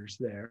starters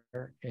there,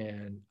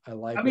 and I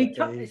like.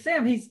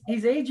 Sam,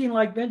 he's aging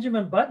like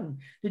Benjamin Button.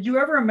 Did you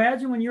ever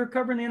imagine when you were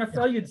covering the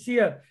NFL, you'd see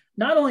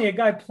not only a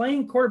guy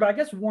playing quarterback? I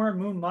guess Warren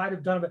Moon might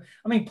have done it,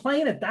 but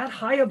playing at that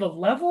high of a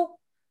level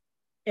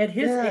at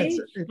his age,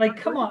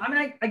 come on.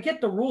 I get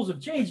the rules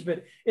have changed,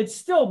 but it's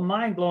still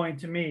mind blowing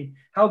to me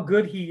how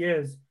good he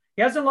is.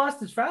 He hasn't lost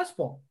his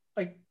fastball.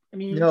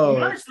 He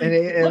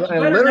honestly looks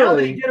better now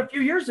than he did a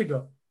few years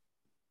ago.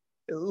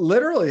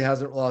 Literally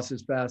hasn't lost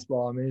his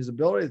fastball. His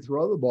ability to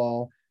throw the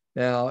ball.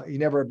 Now, he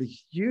never had a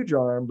huge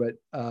arm, but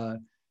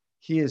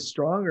he is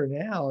stronger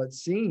now, it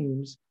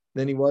seems,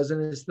 than he was in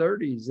his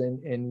 30s.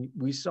 And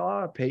we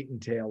saw Peyton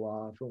tail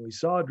off, and we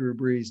saw Drew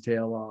Brees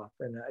tail off.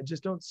 And I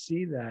just don't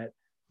see that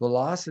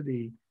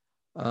velocity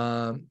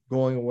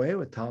going away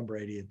with Tom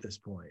Brady at this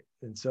point.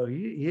 And so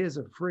he is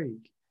a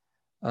freak.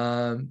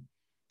 I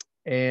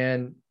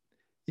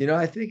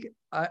think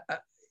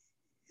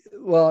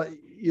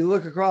you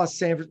look across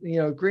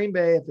Green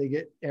Bay, if they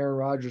get Aaron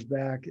Rodgers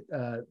back,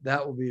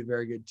 that will be a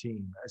very good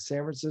team.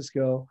 San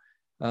Francisco,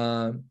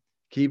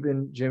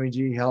 keeping Jimmy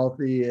G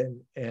healthy,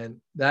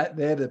 and that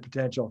they have the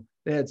potential.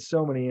 They had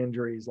so many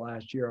injuries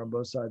last year on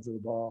both sides of the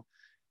ball.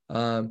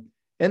 And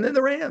then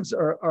the Rams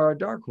are a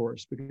dark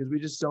horse because we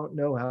just don't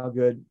know how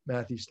good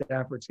Matthew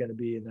Stafford's going to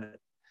be in that.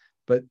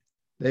 But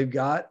they've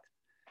got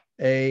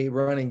a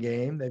running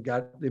game. They've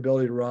got the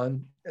ability to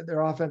run.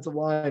 Their offensive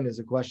line is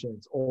a question.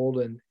 It's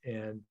old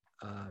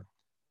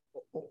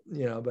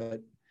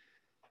but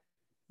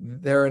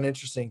they're an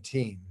interesting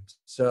team.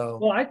 So,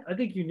 well, I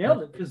think you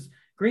nailed it because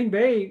Green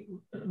Bay,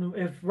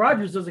 if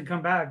Rodgers doesn't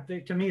come back,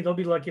 to me, they'll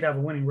be lucky to have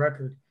a winning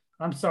record.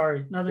 I'm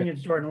sorry, nothing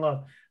against Jordan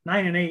Love.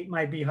 9-8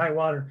 might be high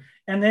water.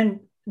 And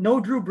then no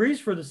Drew Brees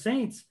for the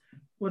Saints.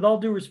 With all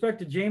due respect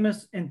to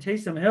Jameis and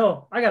Taysom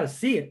Hill, I got to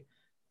see it.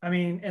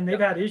 And they've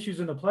had issues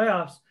in the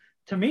playoffs.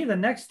 To me, the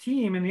next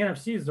team in the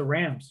NFC is the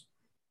Rams.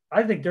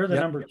 I think they're the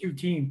number 2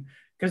 team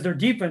because their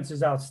defense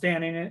is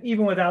outstanding. And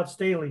even without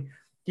Staley,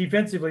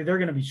 defensively, they're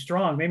going to be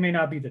strong. They may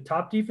not be the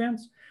top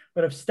defense,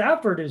 but if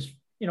Stafford is,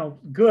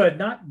 good,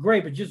 not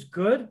great, but just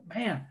good,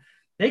 man,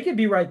 they could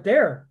be right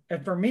there.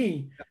 And for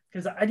me,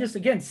 because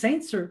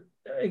Saints are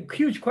a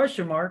huge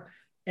question mark.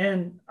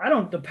 And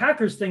the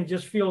Packers thing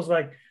just feels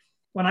like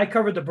when I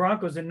covered the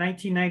Broncos in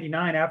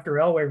 1999 after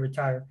Elway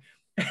retired,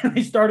 and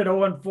they started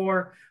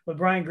 0-4 with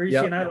Brian Greasy,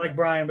 and I like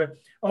Brian, but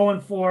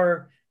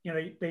 0-4,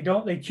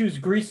 they choose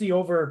Greasy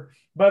over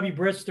Bubby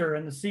Brister,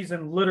 and the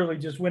season literally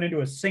just went into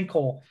a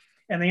sinkhole,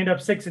 and they end up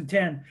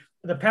 6-10.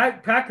 The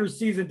Packers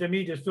season to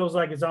me just feels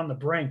like it's on the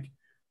brink,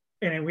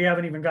 and we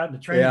haven't even gotten to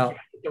training camp.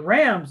 The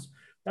Rams,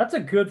 that's a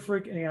good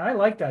freaking. I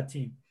like that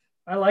team.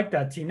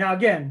 Now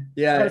again,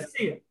 I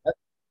see it.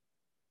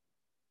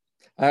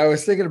 I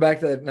was thinking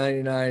back to that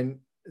 '99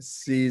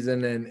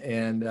 season,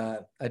 and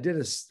I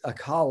did a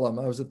column.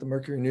 I was at the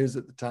Mercury News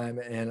at the time,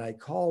 and I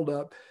called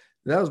up.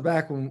 That was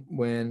back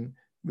when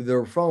there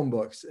were phone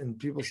books and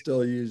people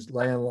still used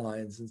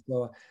landlines, and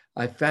so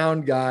I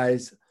found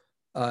guys.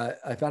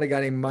 I found a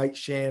guy named Mike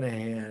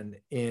Shanahan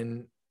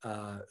who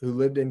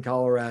lived in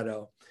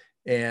Colorado,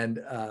 and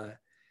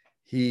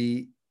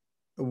he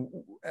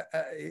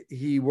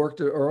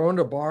worked or owned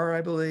a bar,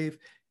 I believe.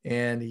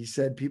 And he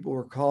said people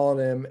were calling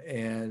him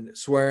and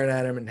swearing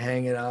at him and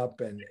hanging up.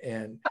 And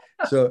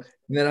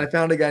then I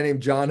found a guy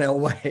named John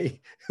Elway,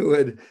 who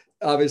had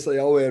obviously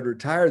Elway had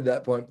retired at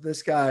that point. But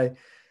this guy,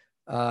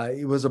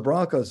 he was a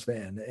Broncos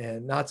fan,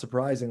 and not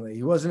surprisingly,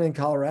 he wasn't in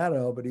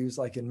Colorado, but he was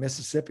like in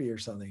Mississippi or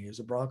something. He was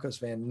a Broncos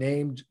fan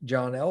named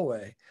John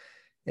Elway.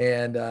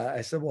 And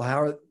I said, well,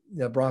 how are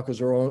the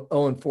Broncos were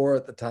 0-4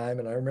 at the time?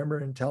 And I remember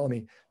him telling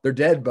me, they're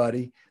dead,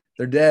 buddy.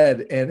 They're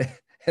dead. And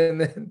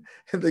then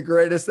the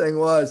greatest thing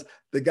was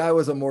the guy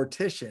was a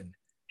mortician.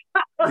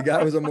 The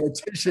guy was a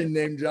mortician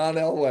named John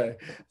Elway.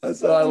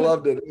 So I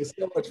loved it. It was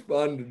so much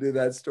fun to do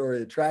that story,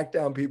 to track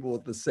down people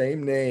with the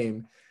same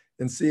name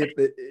and see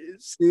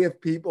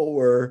if people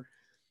were,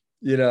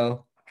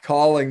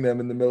 calling them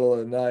in the middle of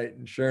the night.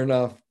 And sure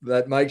enough,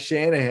 that Mike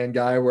Shanahan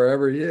guy,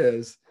 wherever he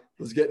is,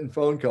 was getting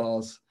phone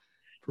calls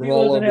from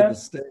all over the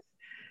state.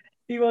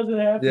 He wasn't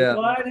happy. Yeah.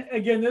 Well,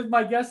 again,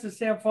 my guest is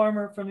Sam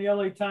Farmer from the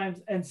LA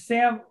Times. And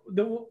Sam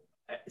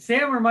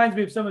reminds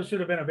me of someone who should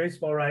have been a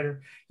baseball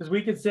writer, because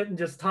we could sit and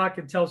just talk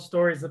and tell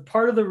stories. That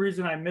part of the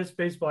reason I miss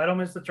baseball, I don't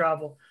miss the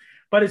travel,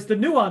 but it's the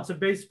nuance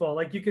of baseball.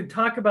 Like, you can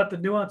talk about the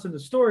nuance in the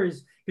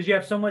stories because you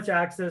have so much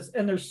access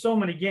and there's so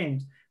many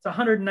games. It's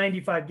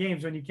 195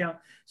 games when you count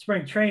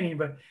spring training.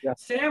 But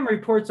Sam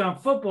reports on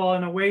football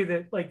in a way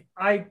that, like,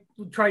 I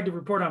tried to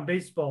report on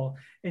baseball,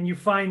 and you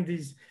find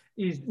these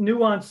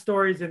nuanced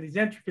stories and these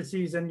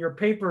intricacies, and your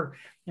paper,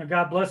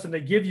 God bless them,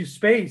 they give you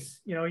space.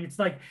 It's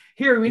like,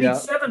 here, we need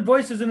 7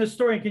 voices in the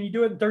story, and can you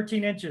do it in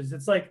 13 inches?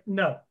 It's like,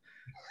 no.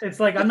 It's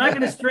like, I'm not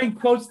going to string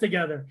quotes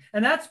together.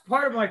 And that's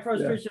part of my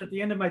frustration at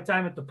the end of my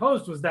time at the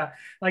Post, was that,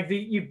 like,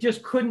 you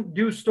just couldn't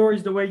do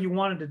stories the way you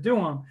wanted to do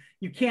them.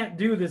 You can't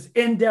do this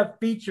in-depth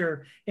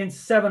feature in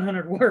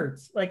 700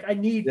 words. Like, I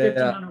need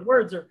 1,500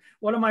 words, or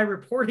what am I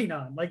reporting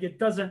on? Like, it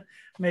doesn't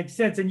make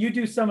sense. And you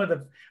do some of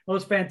the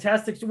most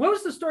fantastic. What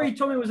was the story you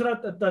told me? Was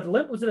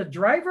it was it a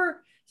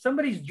driver?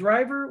 Somebody's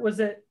driver? Was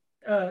it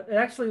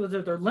was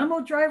it their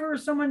limo driver or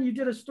someone you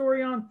did a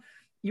story on?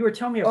 You were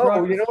telling me about.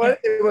 Oh, you know what?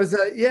 It was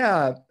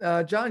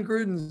John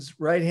Gruden's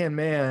right-hand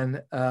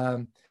man,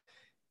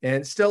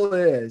 and still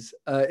is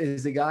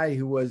the guy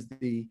who was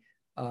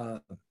a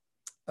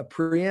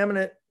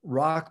preeminent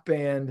rock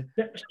band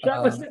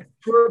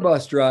tour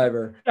bus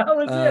driver. That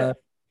was it.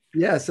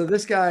 Yeah, so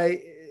this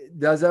guy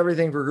does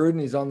everything for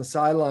Gruden. He's on the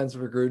sidelines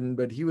for Gruden,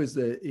 but he was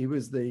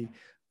the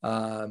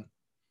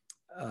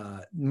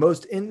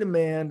most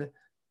in-demand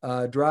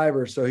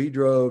driver. So he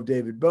drove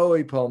David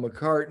Bowie, Paul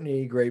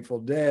McCartney, Grateful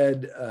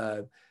Dead,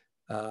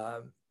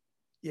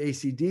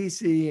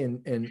 AC/DC,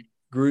 and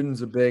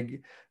Gruden's a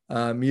big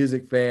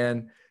music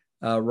fan,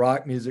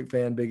 rock music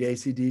fan, big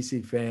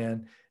AC/DC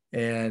fan.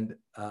 And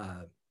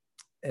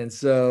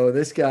so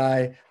this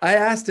guy, I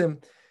asked him,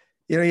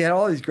 he had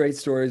all these great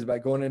stories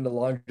about going into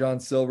Long John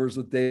Silver's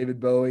with David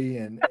Bowie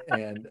and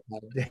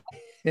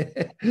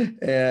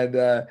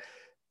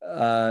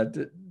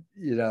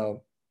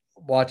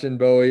watching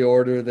Bowie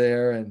order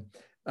there. And,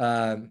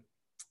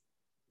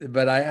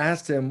 but I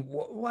asked him,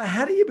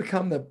 how do you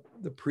become the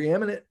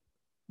preeminent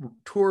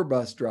tour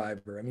bus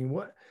driver? I mean,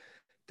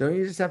 don't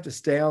you just have to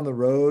stay on the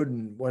road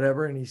and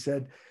whatever? And he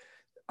said,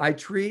 I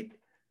treat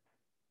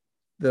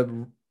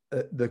the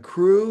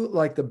crew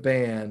like the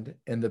band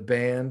and the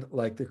band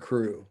like the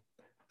crew.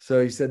 So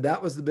he said,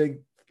 that was the big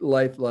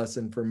life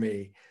lesson for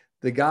me.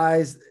 The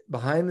guys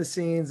behind the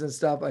scenes and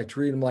stuff, I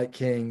treat them like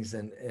kings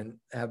and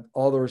have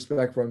all the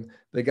respect for them.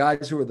 The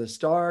guys who are the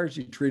stars,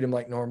 you treat them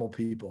like normal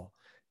people.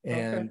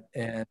 And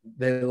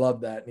they love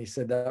that. And he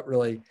said that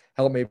really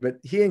helped me. But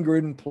he and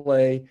Gruden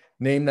play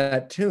Name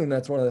That Tune.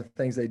 That's one of the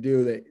things they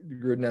do.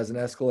 Gruden has an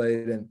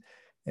Escalade,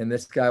 and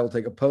this guy will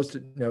take a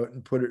Post-it note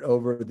and put it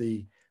over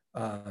the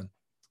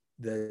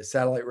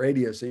satellite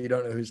radio, so you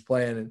don't know who's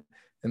playing,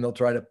 and they'll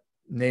try to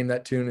name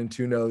that tune in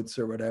 2 notes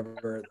or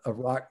whatever of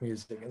rock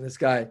music. And this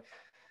guy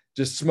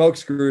just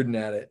smokes Gruden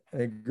at it.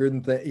 And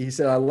Gruden, he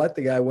said, I let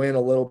the guy win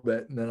a little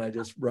bit, and then I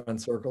just run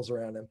circles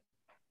around him.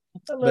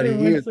 But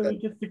he gets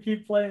to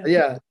keep playing.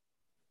 Yeah,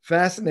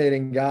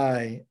 fascinating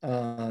guy,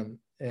 and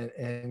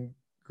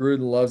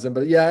Gruden loves him.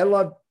 But yeah, I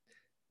love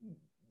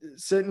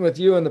sitting with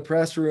you in the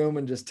press room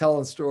and just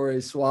telling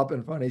stories,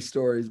 swapping funny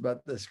stories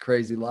about this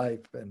crazy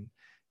life, and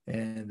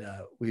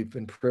we've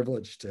been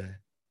privileged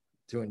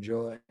to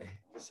enjoy.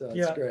 So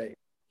it's great.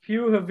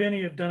 Few, if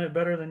any, have done it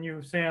better than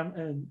you, Sam.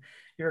 And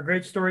you're a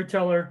great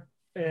storyteller.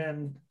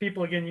 And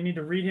people, again, you need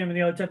to read him in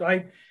the other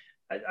times.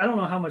 I don't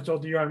know how much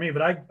older you are than me,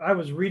 but I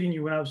was reading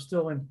you when I was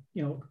still in,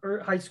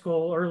 high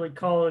school, early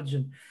college,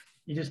 and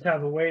you just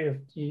have a way of,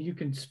 you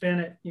can spin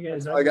it. You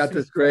guys, I got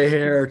this gray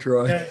hair,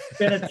 Troy. Yeah,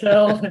 spin it,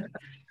 tell.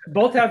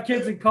 Both have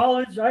kids in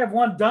college. I have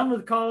one done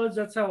with college.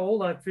 That's how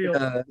old I feel.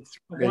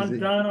 One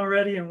done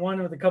already, and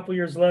one with a couple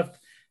years left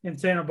in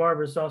Santa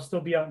Barbara. So I'll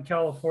still be out in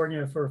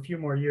California for a few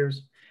more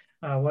years,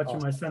 watching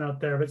my son out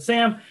there. But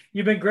Sam,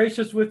 you've been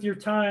gracious with your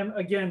time.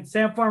 Again,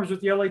 Sam Farmer's with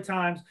the LA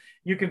Times.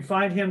 You can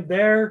find him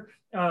there.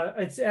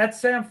 It's at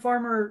Sam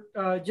Farmer,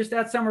 just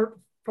at Sam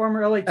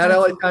Farmer LA Times. At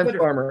LA Times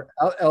Farmer.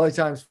 LA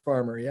Times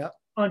Farmer, yeah.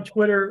 On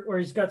Twitter, or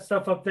he's got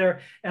stuff up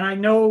there. And I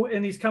know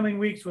in these coming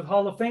weeks with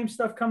Hall of Fame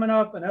stuff coming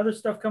up and other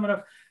stuff coming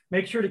up,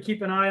 make sure to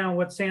keep an eye on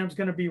what Sam's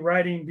going to be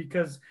writing,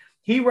 because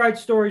he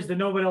writes stories that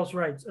nobody else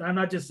writes. And I'm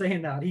not just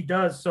saying that, he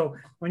does. So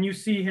when you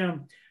see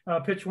him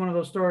pitch one of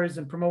those stories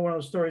and promote one of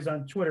those stories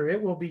on Twitter,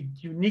 it will be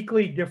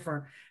uniquely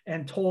different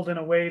and told in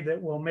a way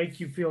that will make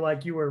you feel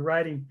like you were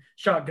riding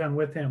shotgun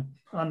with him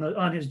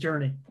on his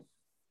journey.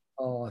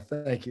 Oh,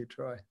 thank you,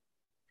 Troy.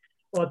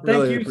 Well,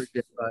 thank you,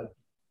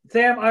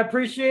 Sam. I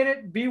appreciate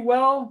it. Be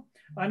well.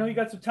 I know you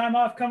got some time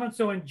off coming,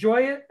 so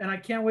enjoy it. And I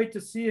can't wait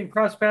to see and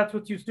cross paths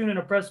with you soon in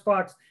a press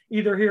box,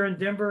 either here in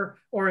Denver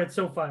or at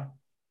SoFi.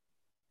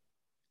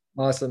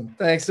 Awesome.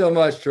 Thanks so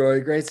much,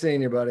 Troy. Great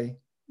seeing you, buddy.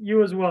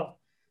 You as well.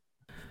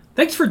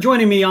 Thanks for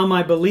joining me on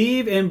my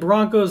Believe in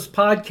Broncos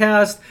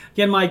podcast.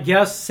 Again, my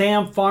guest,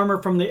 Sam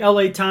Farmer from the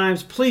LA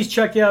Times. Please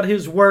check out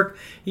his work.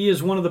 He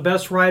is one of the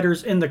best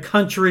writers in the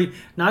country,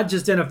 not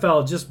just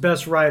NFL, just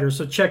best writer.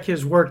 So check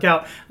his work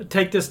out.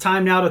 Take this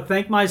time now to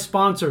thank my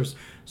sponsors,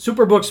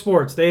 Superbook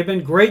Sports. They have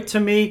been great to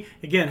me.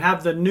 Again,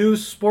 have the new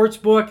sports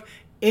book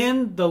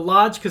in the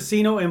Lodge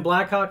Casino in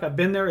Blackhawk. I've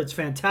been there. It's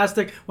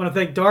fantastic. I want to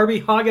thank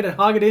Darby Hoggett at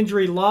Hoggett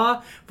Injury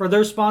Law for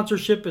their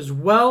sponsorship as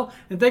well.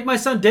 And thank my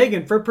son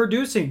Dagan for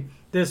producing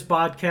this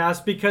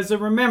podcast, because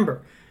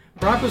remember,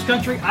 Broncos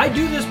country, I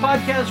do this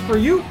podcast for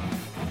you.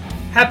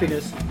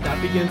 Happiness,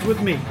 that begins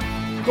with me.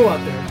 Go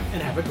out there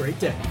and have a great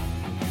day.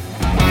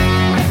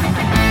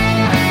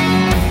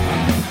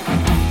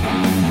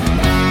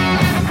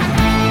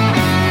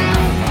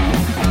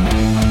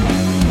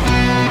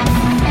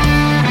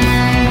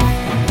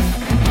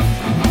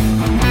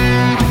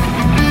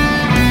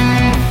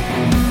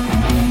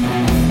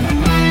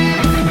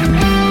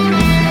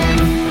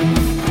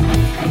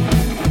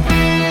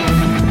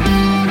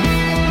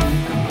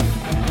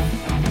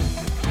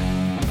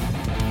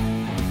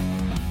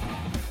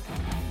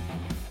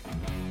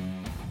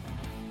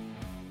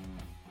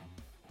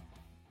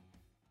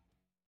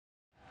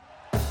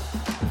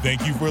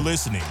 Thank you for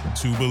listening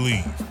to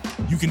Believe.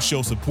 You can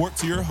show support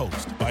to your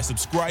host by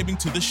subscribing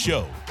to the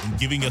show and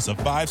giving us a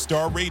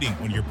 5-star rating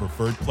on your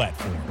preferred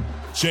platform.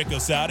 Check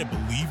us out at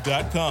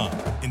Believe.com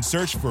and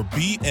search for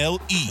BLEAV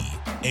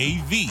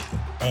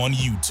on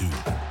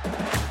YouTube.